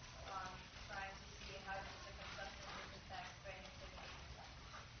 trying to see how different substances affect brain activity.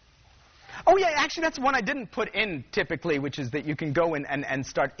 Oh yeah, actually that's one I didn't put in typically, which is that you can go in and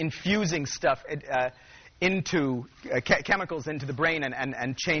start infusing stuff into chemicals into the brain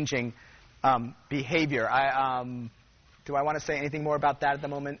and changing behavior. Do I want to say anything more about that at the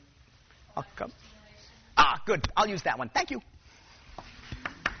moment? Good. I'll use that one. Thank you.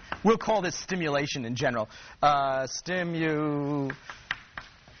 We'll call this stimulation in general. Stimulation.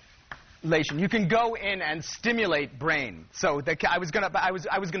 You can go in and stimulate brain. So I was gonna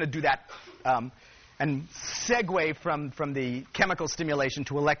do that and segue from the chemical stimulation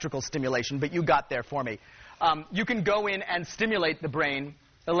to electrical stimulation, but you got there for me. You can go in and stimulate the brain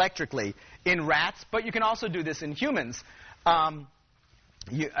electrically in rats, but you can also do this in humans.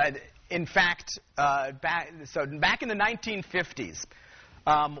 In fact, back in the 1950s,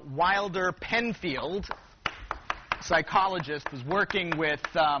 Wilder Penfield, psychologist, was working with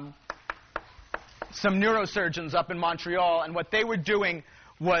some neurosurgeons up in Montreal, and what they were doing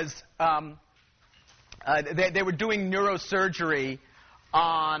was they were doing neurosurgery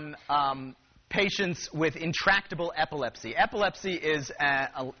on patients with intractable epilepsy. Epilepsy is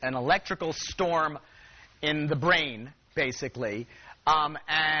an electrical storm in the brain, basically,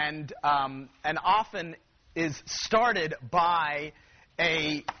 and often is started by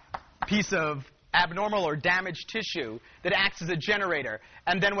a piece of abnormal or damaged tissue that acts as a generator.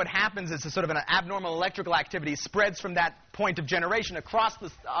 And then what happens is a sort of an abnormal electrical activity spreads from that point of generation across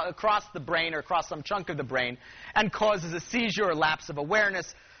the brain or across some chunk of the brain and causes a seizure or lapse of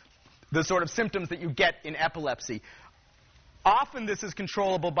awareness, the sort of symptoms that you get in epilepsy. Often this is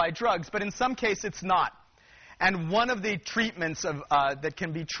controllable by drugs, but in some cases it's not. And one of the treatments that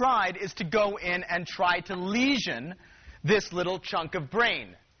can be tried is to go in and try to lesion this little chunk of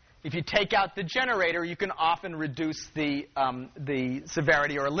brain. If you take out the generator, you can often reduce the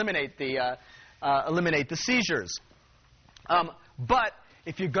severity or eliminate the seizures. But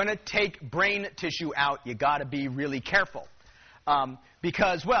if you're going to take brain tissue out, you got to be really careful.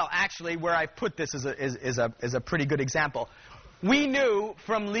 Because, well, actually, where I put this is a pretty good example. We knew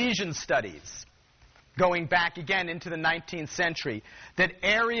from lesion studies, going back again into the 19th century, that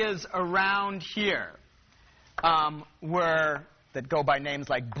areas around here that go by names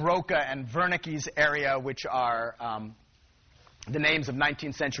like Broca and Wernicke's area, which are the names of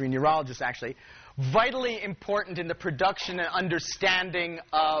 19th century neurologists, actually, vitally important in the production and understanding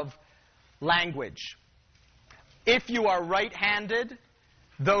of language. If you are right-handed,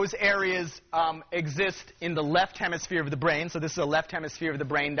 those areas exist in the left hemisphere of the brain. So this is a left hemisphere of the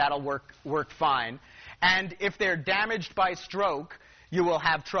brain. That'll work fine. And if they're damaged by stroke, you will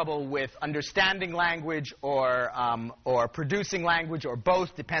have trouble with understanding language or producing language, or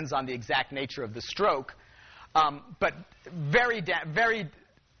both. Depends on the exact nature of the stroke. But very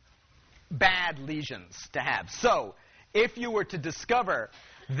bad lesions to have. So if you were to discover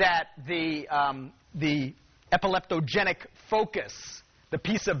that the epileptogenic focus, the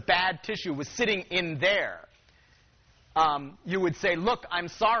piece of bad tissue, was sitting in there, you would say, look, I'm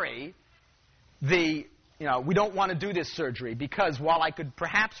sorry, we don't want to do this surgery because while I could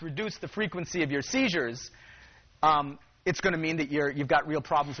perhaps reduce the frequency of your seizures, it's going to mean that you've got real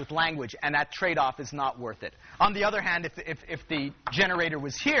problems with language, and that trade-off is not worth it. On the other hand, if the generator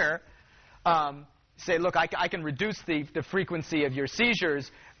was here, say, look, I can reduce the frequency of your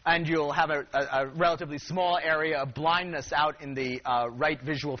seizures, and you'll have a relatively small area of blindness out in the right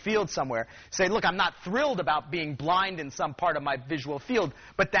visual field somewhere. Say, look, I'm not thrilled about being blind in some part of my visual field,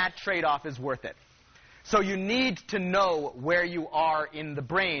 but that trade-off is worth it. So you need to know where you are in the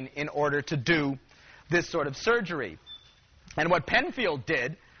brain in order to do this sort of surgery. And what Penfield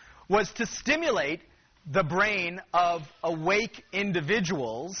did was to stimulate the brain of awake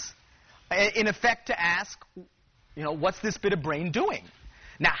individuals, in effect to ask, what's this bit of brain doing?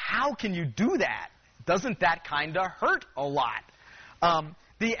 Now, how can you do that? Doesn't that kind of hurt a lot?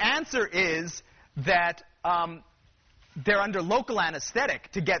 The answer is that they're under local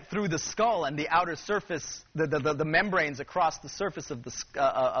anesthetic to get through the skull and the outer surface, the membranes across the surface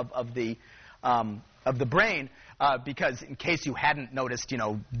of the brain, because in case you hadn't noticed,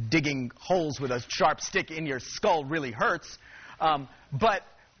 digging holes with a sharp stick in your skull really hurts. But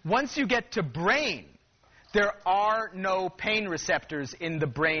once you get to brain, there are no pain receptors in the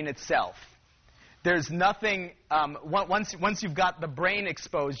brain itself. There's nothing. Once you've got the brain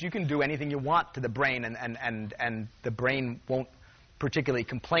exposed, you can do anything you want to the brain, and the brain won't particularly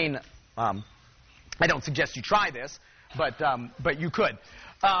complain. I don't suggest you try this, but you could.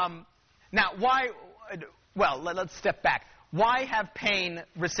 Now, why? Well, let's step back. Why have pain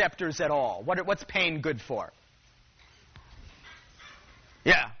receptors at all? What's pain good for?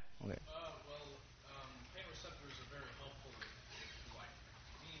 Yeah. Okay. Pain receptors are very helpful, like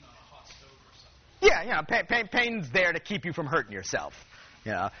being on a hot stove or something. Yeah. Pain's there to keep you from hurting yourself.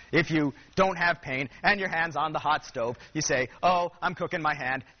 If you don't have pain and your hand's on the hot stove, you say, "Oh, I'm cooking my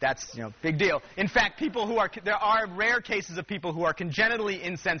hand." That's big deal. In fact, there are rare cases of people who are congenitally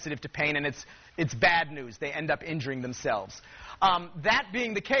insensitive to pain, and it's bad news. They end up injuring themselves. That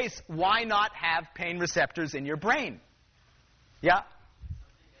being the case, why not have pain receptors in your brain? Yeah.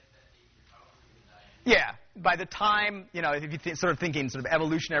 Yeah. By the time, if you sort of thinking sort of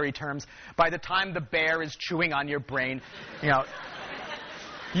evolutionary terms, by the time the bear is chewing on your brain,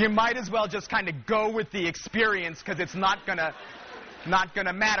 you might as well just kind of go with the experience because it's not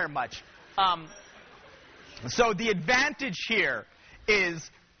gonna matter much. So the advantage here is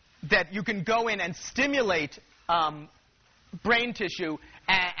that you can go in and stimulate brain tissue,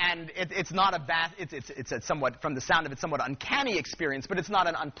 and it's not it's a somewhat, from the sound of it, somewhat uncanny experience, but it's not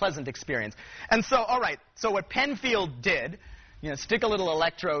an unpleasant experience. And so, all right, so what Penfield did, stick a little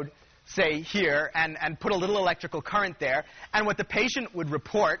electrode, say here, and put a little electrical current there, and what the patient would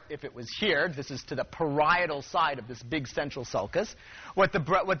report, if it was here, this is to the parietal side of this big central sulcus, what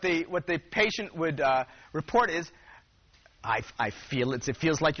the patient would report is, I feel it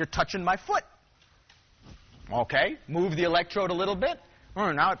feels like you're touching my foot. Okay, move the electrode a little bit.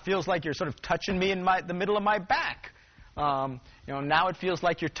 Now it feels like you're sort of touching me in the middle of my back. Now it feels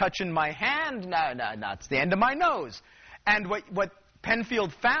like you're touching my hand. No, it's the end of my nose. And what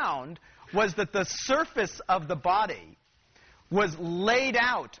Penfield found was that the surface of the body was laid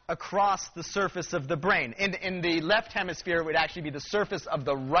out across the surface of the brain. In the left hemisphere, it would actually be the surface of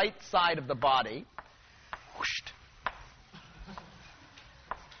the right side of the body. Whoosh.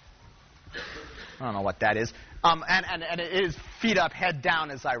 I don't know what that is. And it is feet up, head down,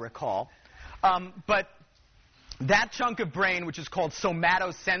 as I recall. But that chunk of brain, which is called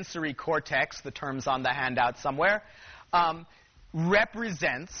somatosensory cortex, the term's on the handout somewhere,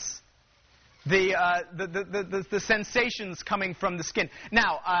 represents the sensations coming from the skin.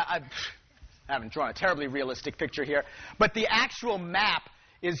 Now, I haven't drawn a terribly realistic picture here, but the actual map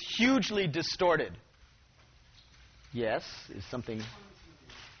is hugely distorted. Yes, is something...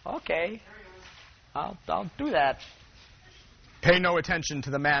 Okay. I'll do that. Pay no attention to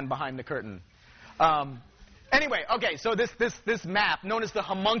the man behind the curtain. Anyway, okay, so this map, known as the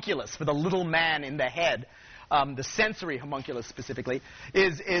homunculus for the little man in the head, the sensory homunculus specifically,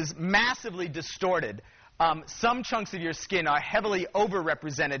 is massively distorted. Some chunks of your skin are heavily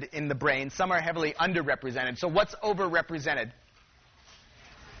overrepresented in the brain. Some are heavily underrepresented. So what's overrepresented?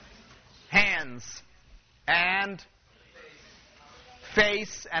 Hands and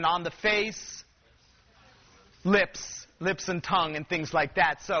face, and on the face, lips and tongue and things like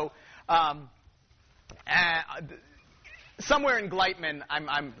that. So somewhere in Gleitman,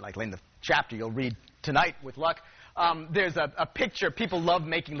 I'm likely in the chapter you'll read tonight with luck, there's a picture. People love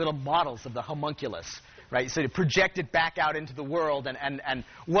making little models of the homunculus, right? So to project it back out into the world, and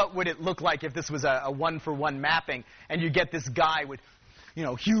what would it look like if this was a one-for-one mapping, and you get this guy with,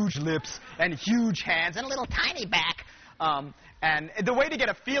 huge lips and huge hands and a little tiny back. And the way to get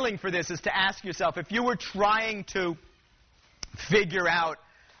a feeling for this is to ask yourself, if you were trying to figure out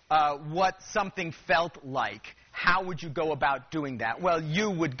what something felt like, how would you go about doing that? Well, you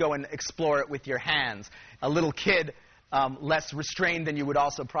would go and explore it with your hands. A little kid less restrained, then you would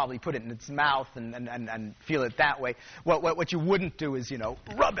also probably put it in its mouth and feel it that way. What you wouldn't do is,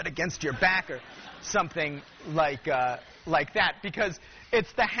 rub it against your back or something like that, because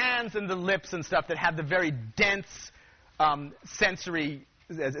it's the hands and the lips and stuff that have the very dense sensory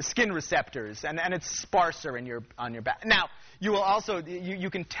skin receptors, and it's sparser on your back. Now, you will also you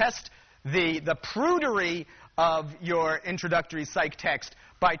can test the prudery of your introductory psych text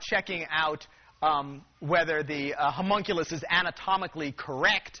by checking out whether the homunculus is anatomically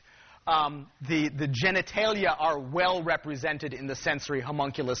correct. The genitalia are well represented in the sensory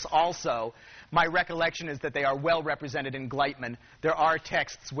homunculus also. My recollection is that they are well represented in Gleitman. There are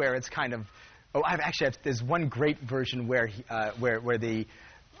texts where it's kind of... there's one great version where the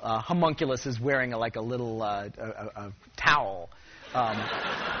homunculus is wearing a little towel.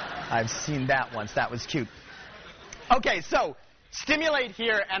 I've seen that once. That was cute. Okay, so stimulate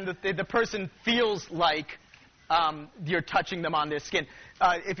here, and the person feels like you're touching them on their skin.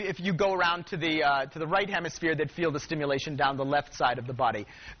 If you go around to the right hemisphere, they'd feel the stimulation down the left side of the body.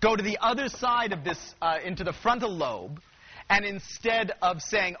 Go to the other side of this, into the frontal lobe, and instead of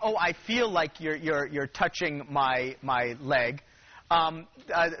saying, "Oh, I feel like you're touching my leg,"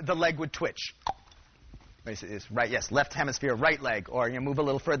 the leg would twitch. Right, yes, left hemisphere, right leg, or move a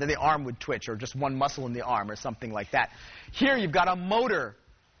little further, the arm would twitch, or just one muscle in the arm, or something like that. Here you've got a motor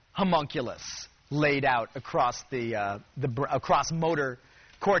homunculus laid out across across motor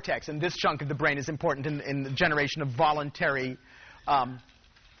cortex, and this chunk of the brain is important in the generation of voluntary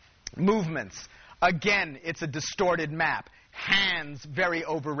movements. Again, it's a distorted map. Hands very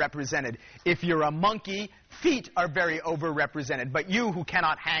overrepresented. If you're a monkey, feet are very overrepresented. But you who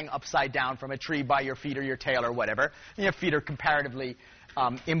cannot hang upside down from a tree by your feet or your tail or whatever, your feet are comparatively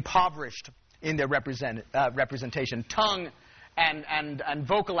impoverished in their representation. Tongue and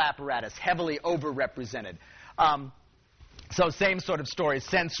vocal apparatus heavily overrepresented. So same sort of story,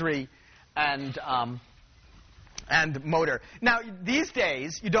 sensory and motor. Now, these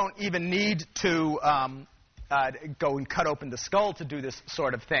days, you don't even need to go and cut open the skull to do this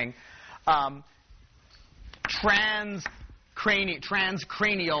sort of thing.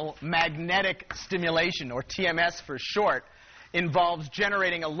 Transcranial magnetic stimulation, or TMS for short, involves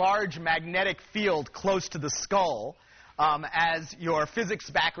generating a large magnetic field close to the skull. As your physics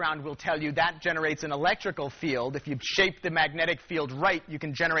background will tell you, that generates an electrical field. If you shape the magnetic field right, you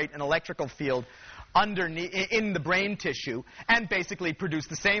can generate an electrical field in the brain tissue, and basically produce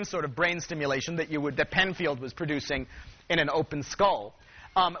the same sort of brain stimulation that Penfield was producing in an open skull,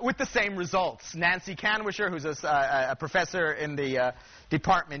 with the same results. Nancy Canwisher, who's a professor in the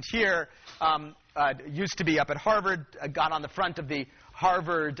department here, used to be up at Harvard, got on the front of the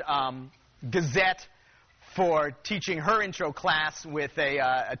Harvard Gazette for teaching her intro class with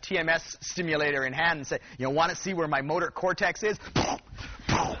a TMS stimulator in hand, and said, want to see where my motor cortex is?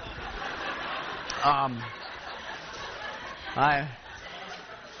 No,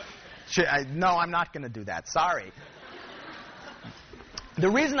 I'm not going to do that. Sorry.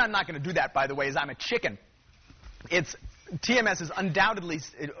 The reason I'm not going to do that, by the way, is I'm a chicken. TMS is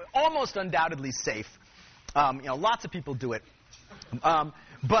almost undoubtedly safe. Lots of people do it.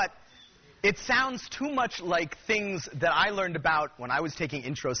 But it sounds too much like things that I learned about when I was taking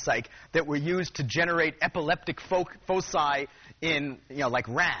intro psych that were used to generate epileptic foci in, like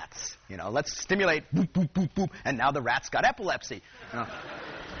rats. Let's stimulate, boop, boop, boop, boop, and now the rat's got epilepsy.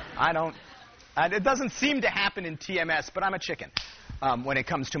 It doesn't seem to happen in TMS, but I'm a chicken when it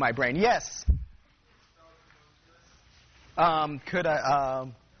comes to my brain. Yes? Could I,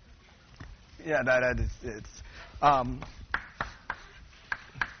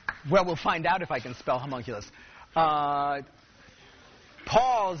 well, we'll find out if I can spell homunculus. Paul,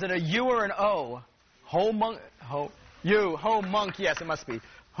 is it a U or an O? Homunc, yes, it must be.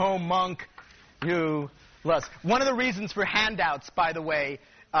 Homunculus. One of the reasons for handouts, by the way,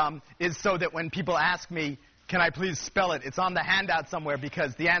 is so that when people ask me, can I please spell it, it's on the handout somewhere,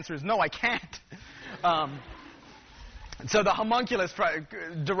 because the answer is no, I can't. So the homunculus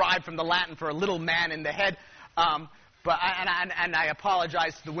derived from the Latin for a little man in the head. But I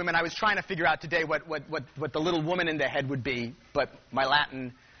apologize to the women. I was trying to figure out today what the little woman in the head would be, but my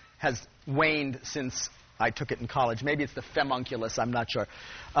Latin has waned since I took it in college. Maybe it's the femunculus. I'm not sure.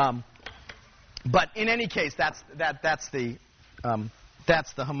 But in any case, that's the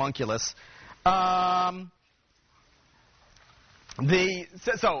homunculus. The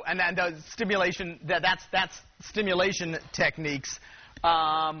stimulation. That's stimulation techniques.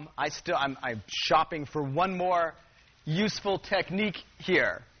 I'm shopping for one more useful technique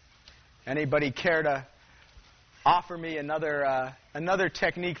here. Anybody care to offer me another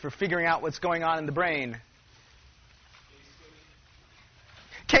technique for figuring out what's going on in the brain?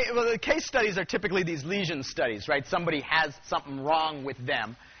 the case studies are typically these lesion studies, right? Somebody has something wrong with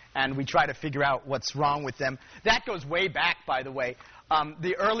them, and we try to figure out what's wrong with them. That goes way back, by the way.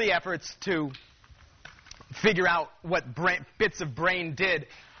 The early efforts to figure out what bits of brain did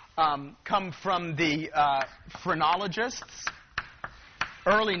come from the phrenologists,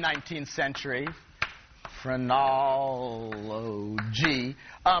 early 19th century. Phrenology.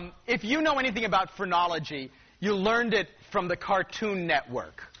 If you know anything about phrenology, you learned it from the Cartoon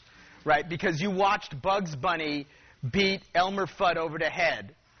Network, right? Because you watched Bugs Bunny beat Elmer Fudd over the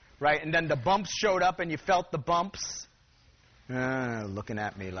head, right? And then the bumps showed up and you felt the bumps. Looking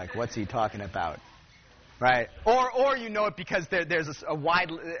at me like, what's he talking about? Right? Or you know it because there's a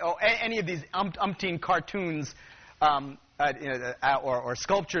wide, any of these umpteen cartoons or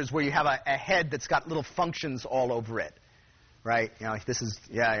sculptures where you have a head that's got little functions all over it, right? You know, this is,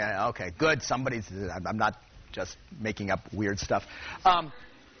 okay, good, I'm not just making up weird stuff.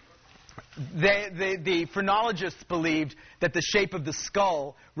 The phrenologists believed that the shape of the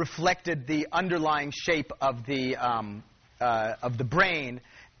skull reflected the underlying shape of the brain,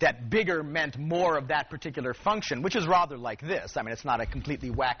 that bigger meant more of that particular function, which is rather like this. I mean, it's not a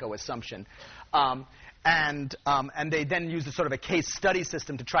completely wacko assumption. And they then used a sort of a case study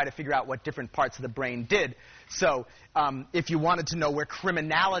system to try to figure out what different parts of the brain did. So if you wanted to know where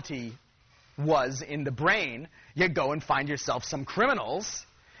criminality was in the brain, you'd go and find yourself some criminals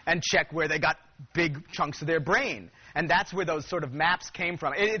and check where they got big chunks of their brain. And that's where those sort of maps came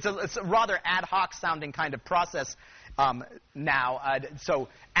from. It's a rather ad hoc sounding kind of process now. So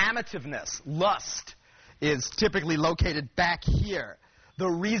amativeness, lust, is typically located back here. The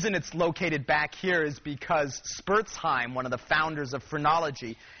reason it's located back here is because Spurzheim, one of the founders of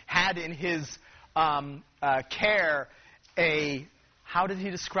phrenology, had in his care how did he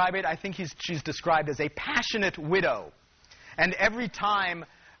describe it? I think she's described as a passionate widow. And every time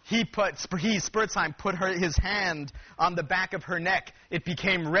Spurzheim put his hand on the back of her neck, it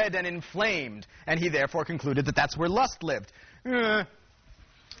became red and inflamed, and he therefore concluded that that's where lust lived.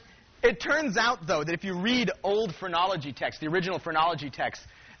 It turns out, though, that if you read old phrenology texts, the original phrenology texts,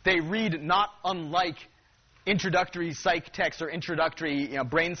 they read not unlike introductory psych texts or introductory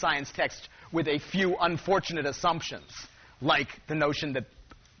brain science texts with a few unfortunate assumptions, like the notion that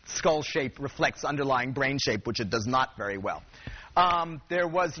skull shape reflects underlying brain shape, which it does not very well. There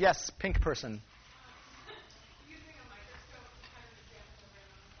was, yes, pink person.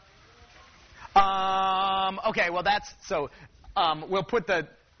 Okay, well that's, so we'll put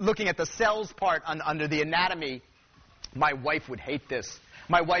looking at the cells part under the anatomy. My wife would hate this.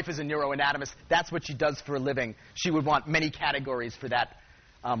 My wife is a neuroanatomist. That's what she does for a living. She would want many categories for that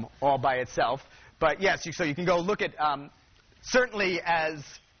all by itself. But yes, so you can go look at, certainly as,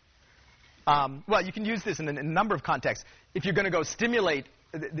 well, you can use this in a number of contexts. If you're going to go stimulate,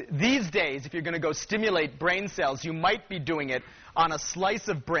 these days, if you're going to go stimulate brain cells, you might be doing it on a slice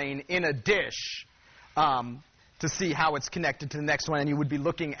of brain in a dish to see how it's connected to the next one, and you would be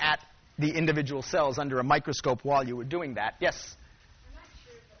looking at the individual cells under a microscope while you were doing that. Yes?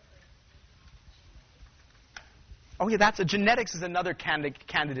 Oh, yeah, genetics is another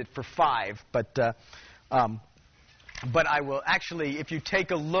candidate for 5, but I will actually, if you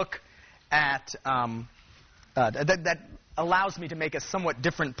take a look at, that allows me to make a somewhat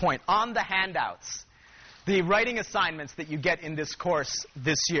different point. On the handouts, the writing assignments that you get in this course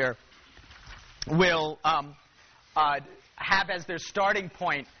this year will have as their starting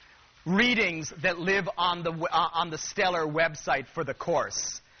point readings that live on the Stellar website for the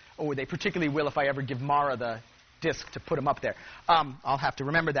course. Oh, they particularly will if I ever give Mara the disk to put them up there. I'll have to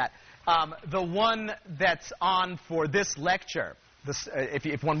remember that. The one that's on for this lecture,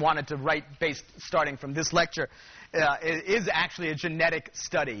 if one wanted to write based starting from this lecture, is actually a genetic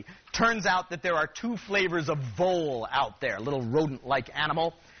study. Turns out that there are 2 flavors of vole out there, a little rodent-like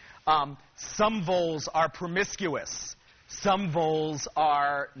animal. Some voles are promiscuous. Some voles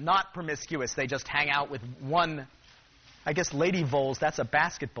are not promiscuous. They just hang out with one. I guess lady voles, that's a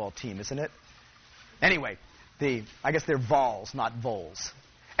basketball team, isn't it? Anyway, I guess they're vols, not voles.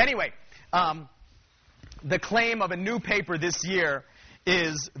 Anyway, the claim of a new paper this year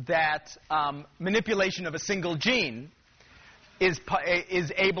is that manipulation of a single gene is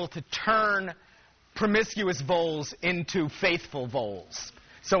able to turn promiscuous voles into faithful voles.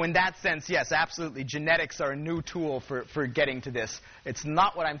 So in that sense, yes, absolutely, genetics are a new tool for getting to this. It's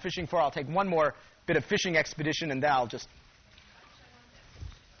not what I'm fishing for. I'll take one more bit of fishing expedition, and then I'll just...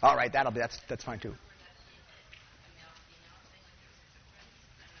 All right, that's fine, too.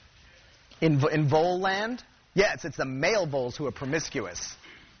 In vole land? Yes, it's the male voles who are promiscuous.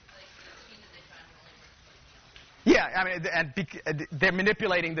 Yeah, I mean, they're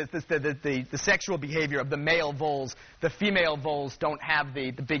manipulating the sexual behavior of the male voles. The female voles don't have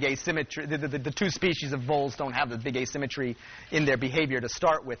the big asymmetry. The two species of voles don't have the big asymmetry in their behavior to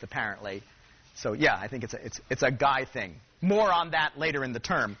start with, apparently. So yeah, I think it's a guy thing. More on that later in the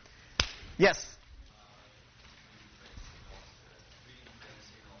term. Yes.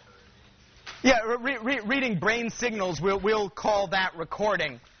 Yeah, reading brain signals, we'll call that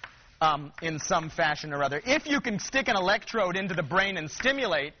recording in some fashion or other. If you can stick an electrode into the brain and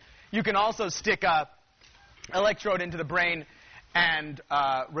stimulate, you can also stick a electrode into the brain and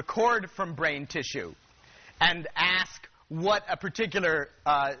record from brain tissue and ask what a particular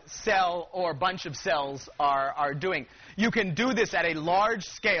cell or bunch of cells are doing. You can do this at a large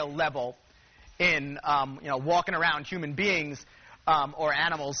scale level in walking around human beings or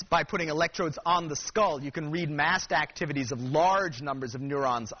animals by putting electrodes on the skull. You can read massed activities of large numbers of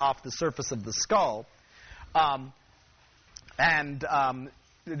neurons off the surface of the skull. That's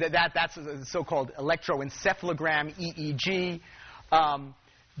a so-called electroencephalogram, EEG. And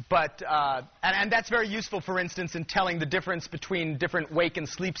that's very useful, for instance, in telling the difference between different wake and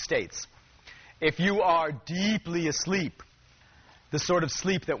sleep states. If you are deeply asleep, the sort of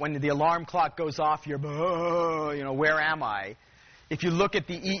sleep that when the alarm clock goes off, you're, where am I? If you look at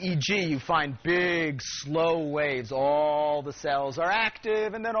the EEG, you find big, slow waves. All the cells are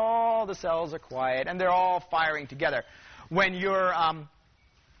active, and then all the cells are quiet, and they're all firing together. When you're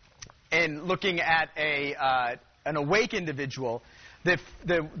looking at an awake individual, the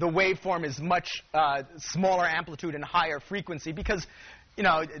waveform is much smaller amplitude and higher frequency because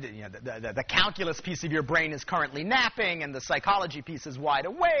the calculus piece of your brain is currently napping, and the psychology piece is wide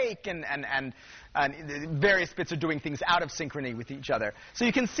awake, and various bits are doing things out of synchrony with each other. So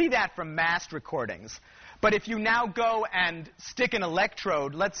you can see that from massed recordings. But if you now go and stick an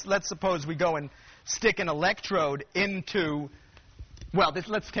electrode, let's suppose we go and stick an electrode into,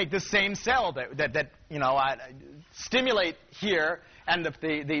 let's take this same cell that stimulate here, and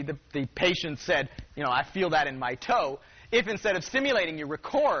the patient said, I feel that in my toe. If instead of stimulating you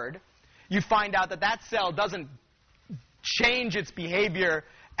record, you find out that cell doesn't change its behavior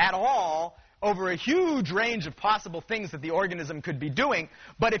at all over a huge range of possible things that the organism could be doing.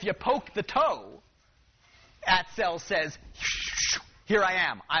 But if you poke the toe, that cell says, here I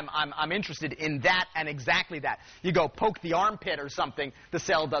am. I'm interested in that and exactly that. You go poke the armpit or something, the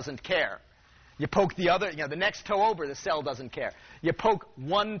cell doesn't care. You poke the other, the next toe over, the cell doesn't care. You poke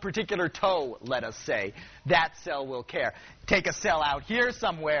one particular toe, let us say, that cell will care. Take a cell out here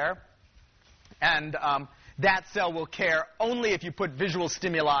somewhere, and that cell will care only if you put visual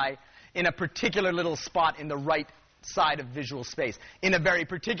stimuli in a particular little spot in the right side of visual space, in a very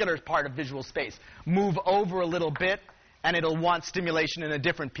particular part of visual space. Move over a little bit, and it'll want stimulation in a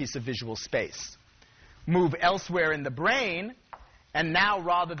different piece of visual space. Move elsewhere in the brain, and now,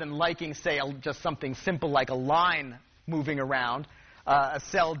 rather than liking, say, just something simple like a line moving around, a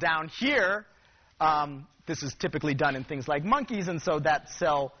cell down here, this is typically done in things like monkeys, and so that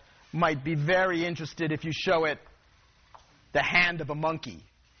cell might be very interested if you show it the hand of a monkey.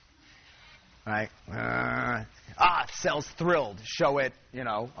 Right? Cell's thrilled. Show it,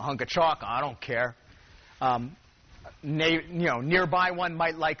 a hunk of chalk. I don't care. Nearby one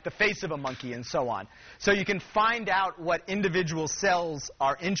might like the face of a monkey, and so on. So you can find out what individual cells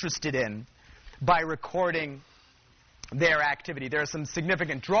are interested in by recording their activity. There are some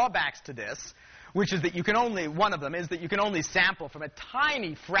significant drawbacks to this, which is that one of them is that you can only sample from a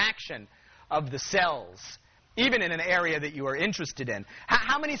tiny fraction of the cells, even in an area that you are interested in.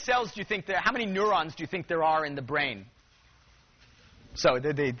 How many cells do you think how many neurons do you think there are in the brain? So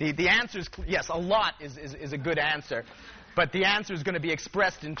the answer is, yes, a lot is a good answer. But the answer is going to be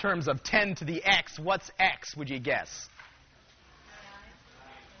expressed in terms of 10 to the x. What's x, would you guess?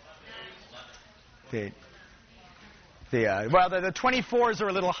 The 24s are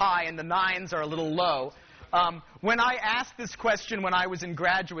a little high and the 9s are a little low. When I asked this question when I was in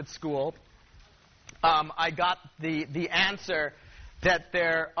graduate school, I got the answer that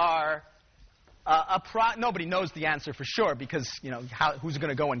there are nobody knows the answer for sure because who's going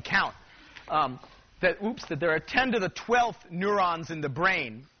to go and count? That there are 10 to the 12th neurons in the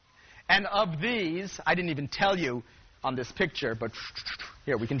brain, and of these, I didn't even tell you on this picture, but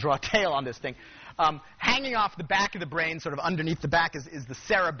here we can draw a tail on this thing. Hanging off the back of the brain, sort of underneath the back, is the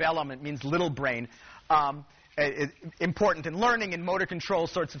cerebellum. It means little brain. Important in learning and motor control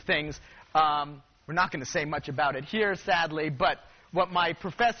sorts of things. We're not going to say much about it here, sadly, but what my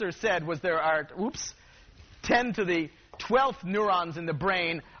professor said was there are 10 to the 12th neurons in the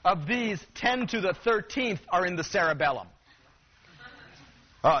brain. Of these, 10 to the 13th are in the cerebellum.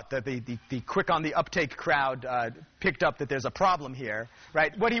 The quick on the uptake crowd picked up that there's a problem here,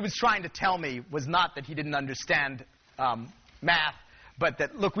 right? What he was trying to tell me was not that he didn't understand math, but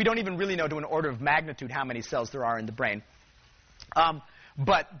that, look, we don't even really know to an order of magnitude how many cells there are in the brain.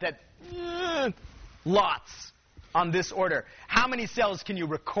 But that lots on this order. How many cells can you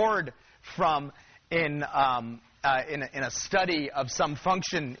record from in a study of some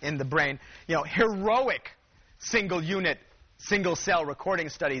function in the brain? You know, heroic single cell recording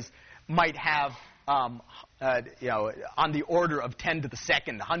studies might have, on the order of 10 to the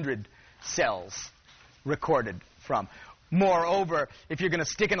second, 100 cells recorded from. Moreover, if you're going to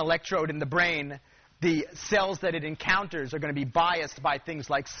stick an electrode in the brain, the cells that it encounters are going to be biased by things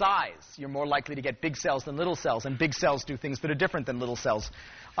like size. You're more likely to get big cells than little cells, and big cells do things that are different than little cells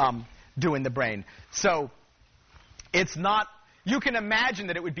do in the brain. So it's not, you can imagine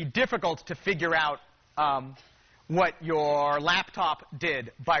that it would be difficult to figure out what your laptop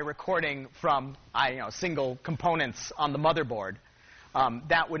did by recording from single components on the motherboard.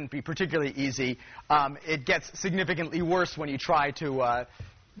 That wouldn't be particularly easy. It gets significantly worse when you try to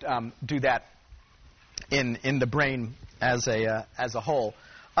do that in the brain as a whole.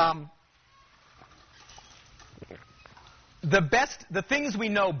 The things we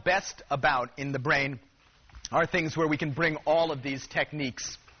know best about in the brain are things where we can bring all of these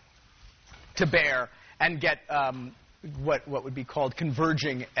techniques to bear and get what would be called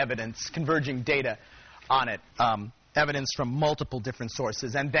converging evidence, converging data on it, evidence from multiple different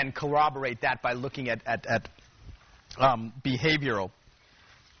sources, and then corroborate that by looking at behavioral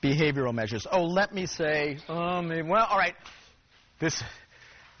measures. Oh, let me say, well, all right, this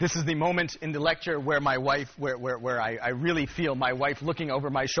is the moment in the lecture where my wife, where I really feel my wife looking over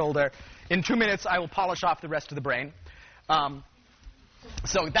my shoulder. In 2 minutes, I will polish off the rest of the brain.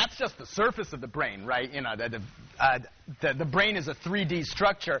 So that's just the surface of the brain, right? You know, the brain is a 3D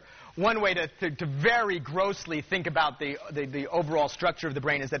structure. One way to very grossly think about the overall structure of the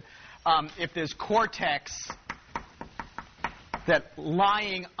brain is that if there's cortex, that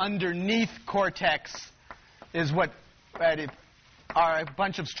lying underneath cortex is what are a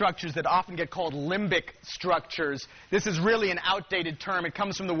bunch of structures that often get called limbic structures. This is really an outdated term. It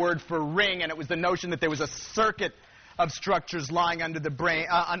comes from the word for ring, and it was the notion that there was a circuit of structures lying under the brain,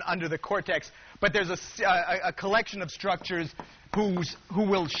 under the cortex. But there's a collection of structures who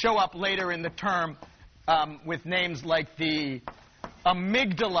will show up later in the term with names like the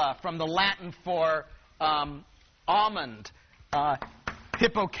amygdala, from the Latin for almond,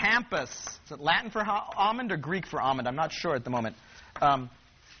 hippocampus. Is it Latin for almond or Greek for almond? I'm not sure at the moment.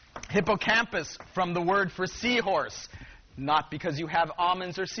 Hippocampus, from the word for seahorse. Not because you have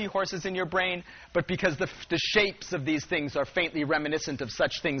almonds or seahorses in your brain, but because the shapes of these things are faintly reminiscent of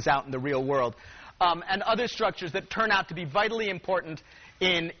such things out in the real world. And other structures that turn out to be vitally important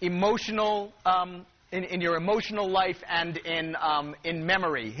in emotional, in your emotional life and in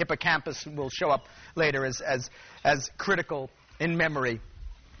memory. Hippocampus will show up later as critical in memory.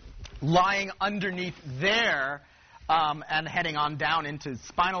 Lying underneath there and heading on down into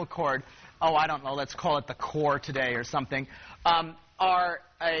spinal cord, I don't know, let's call it the core today or something, are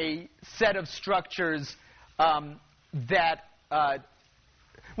a set of structures that,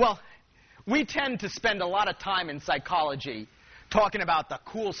 we tend to spend a lot of time in psychology talking about the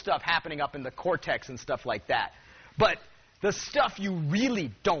cool stuff happening up in the cortex and stuff like that. But the stuff you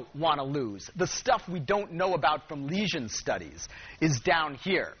really don't want to lose, the stuff we don't know about from lesion studies, is down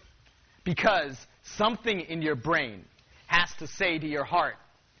here. Because something in your brain has to say to your heart,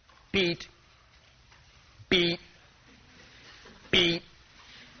 beat, beat, beat.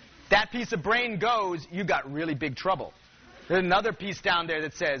 That piece of brain goes, you got really big trouble. There's another piece down there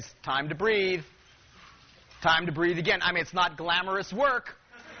that says, time to breathe again. I mean, it's not glamorous work,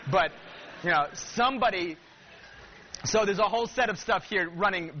 but, somebody... So there's a whole set of stuff here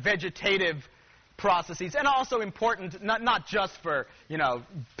running vegetative processes, and also important, not just for,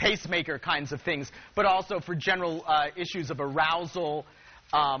 pacemaker kinds of things, but also for general issues of arousal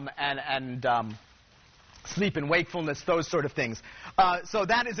and sleep and wakefulness, those sort of things. So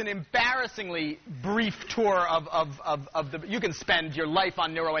that is an embarrassingly brief tour of the... You can spend your life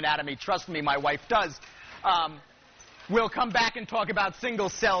on neuroanatomy. Trust me, my wife does. We'll come back and talk about single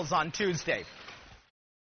cells on Tuesday.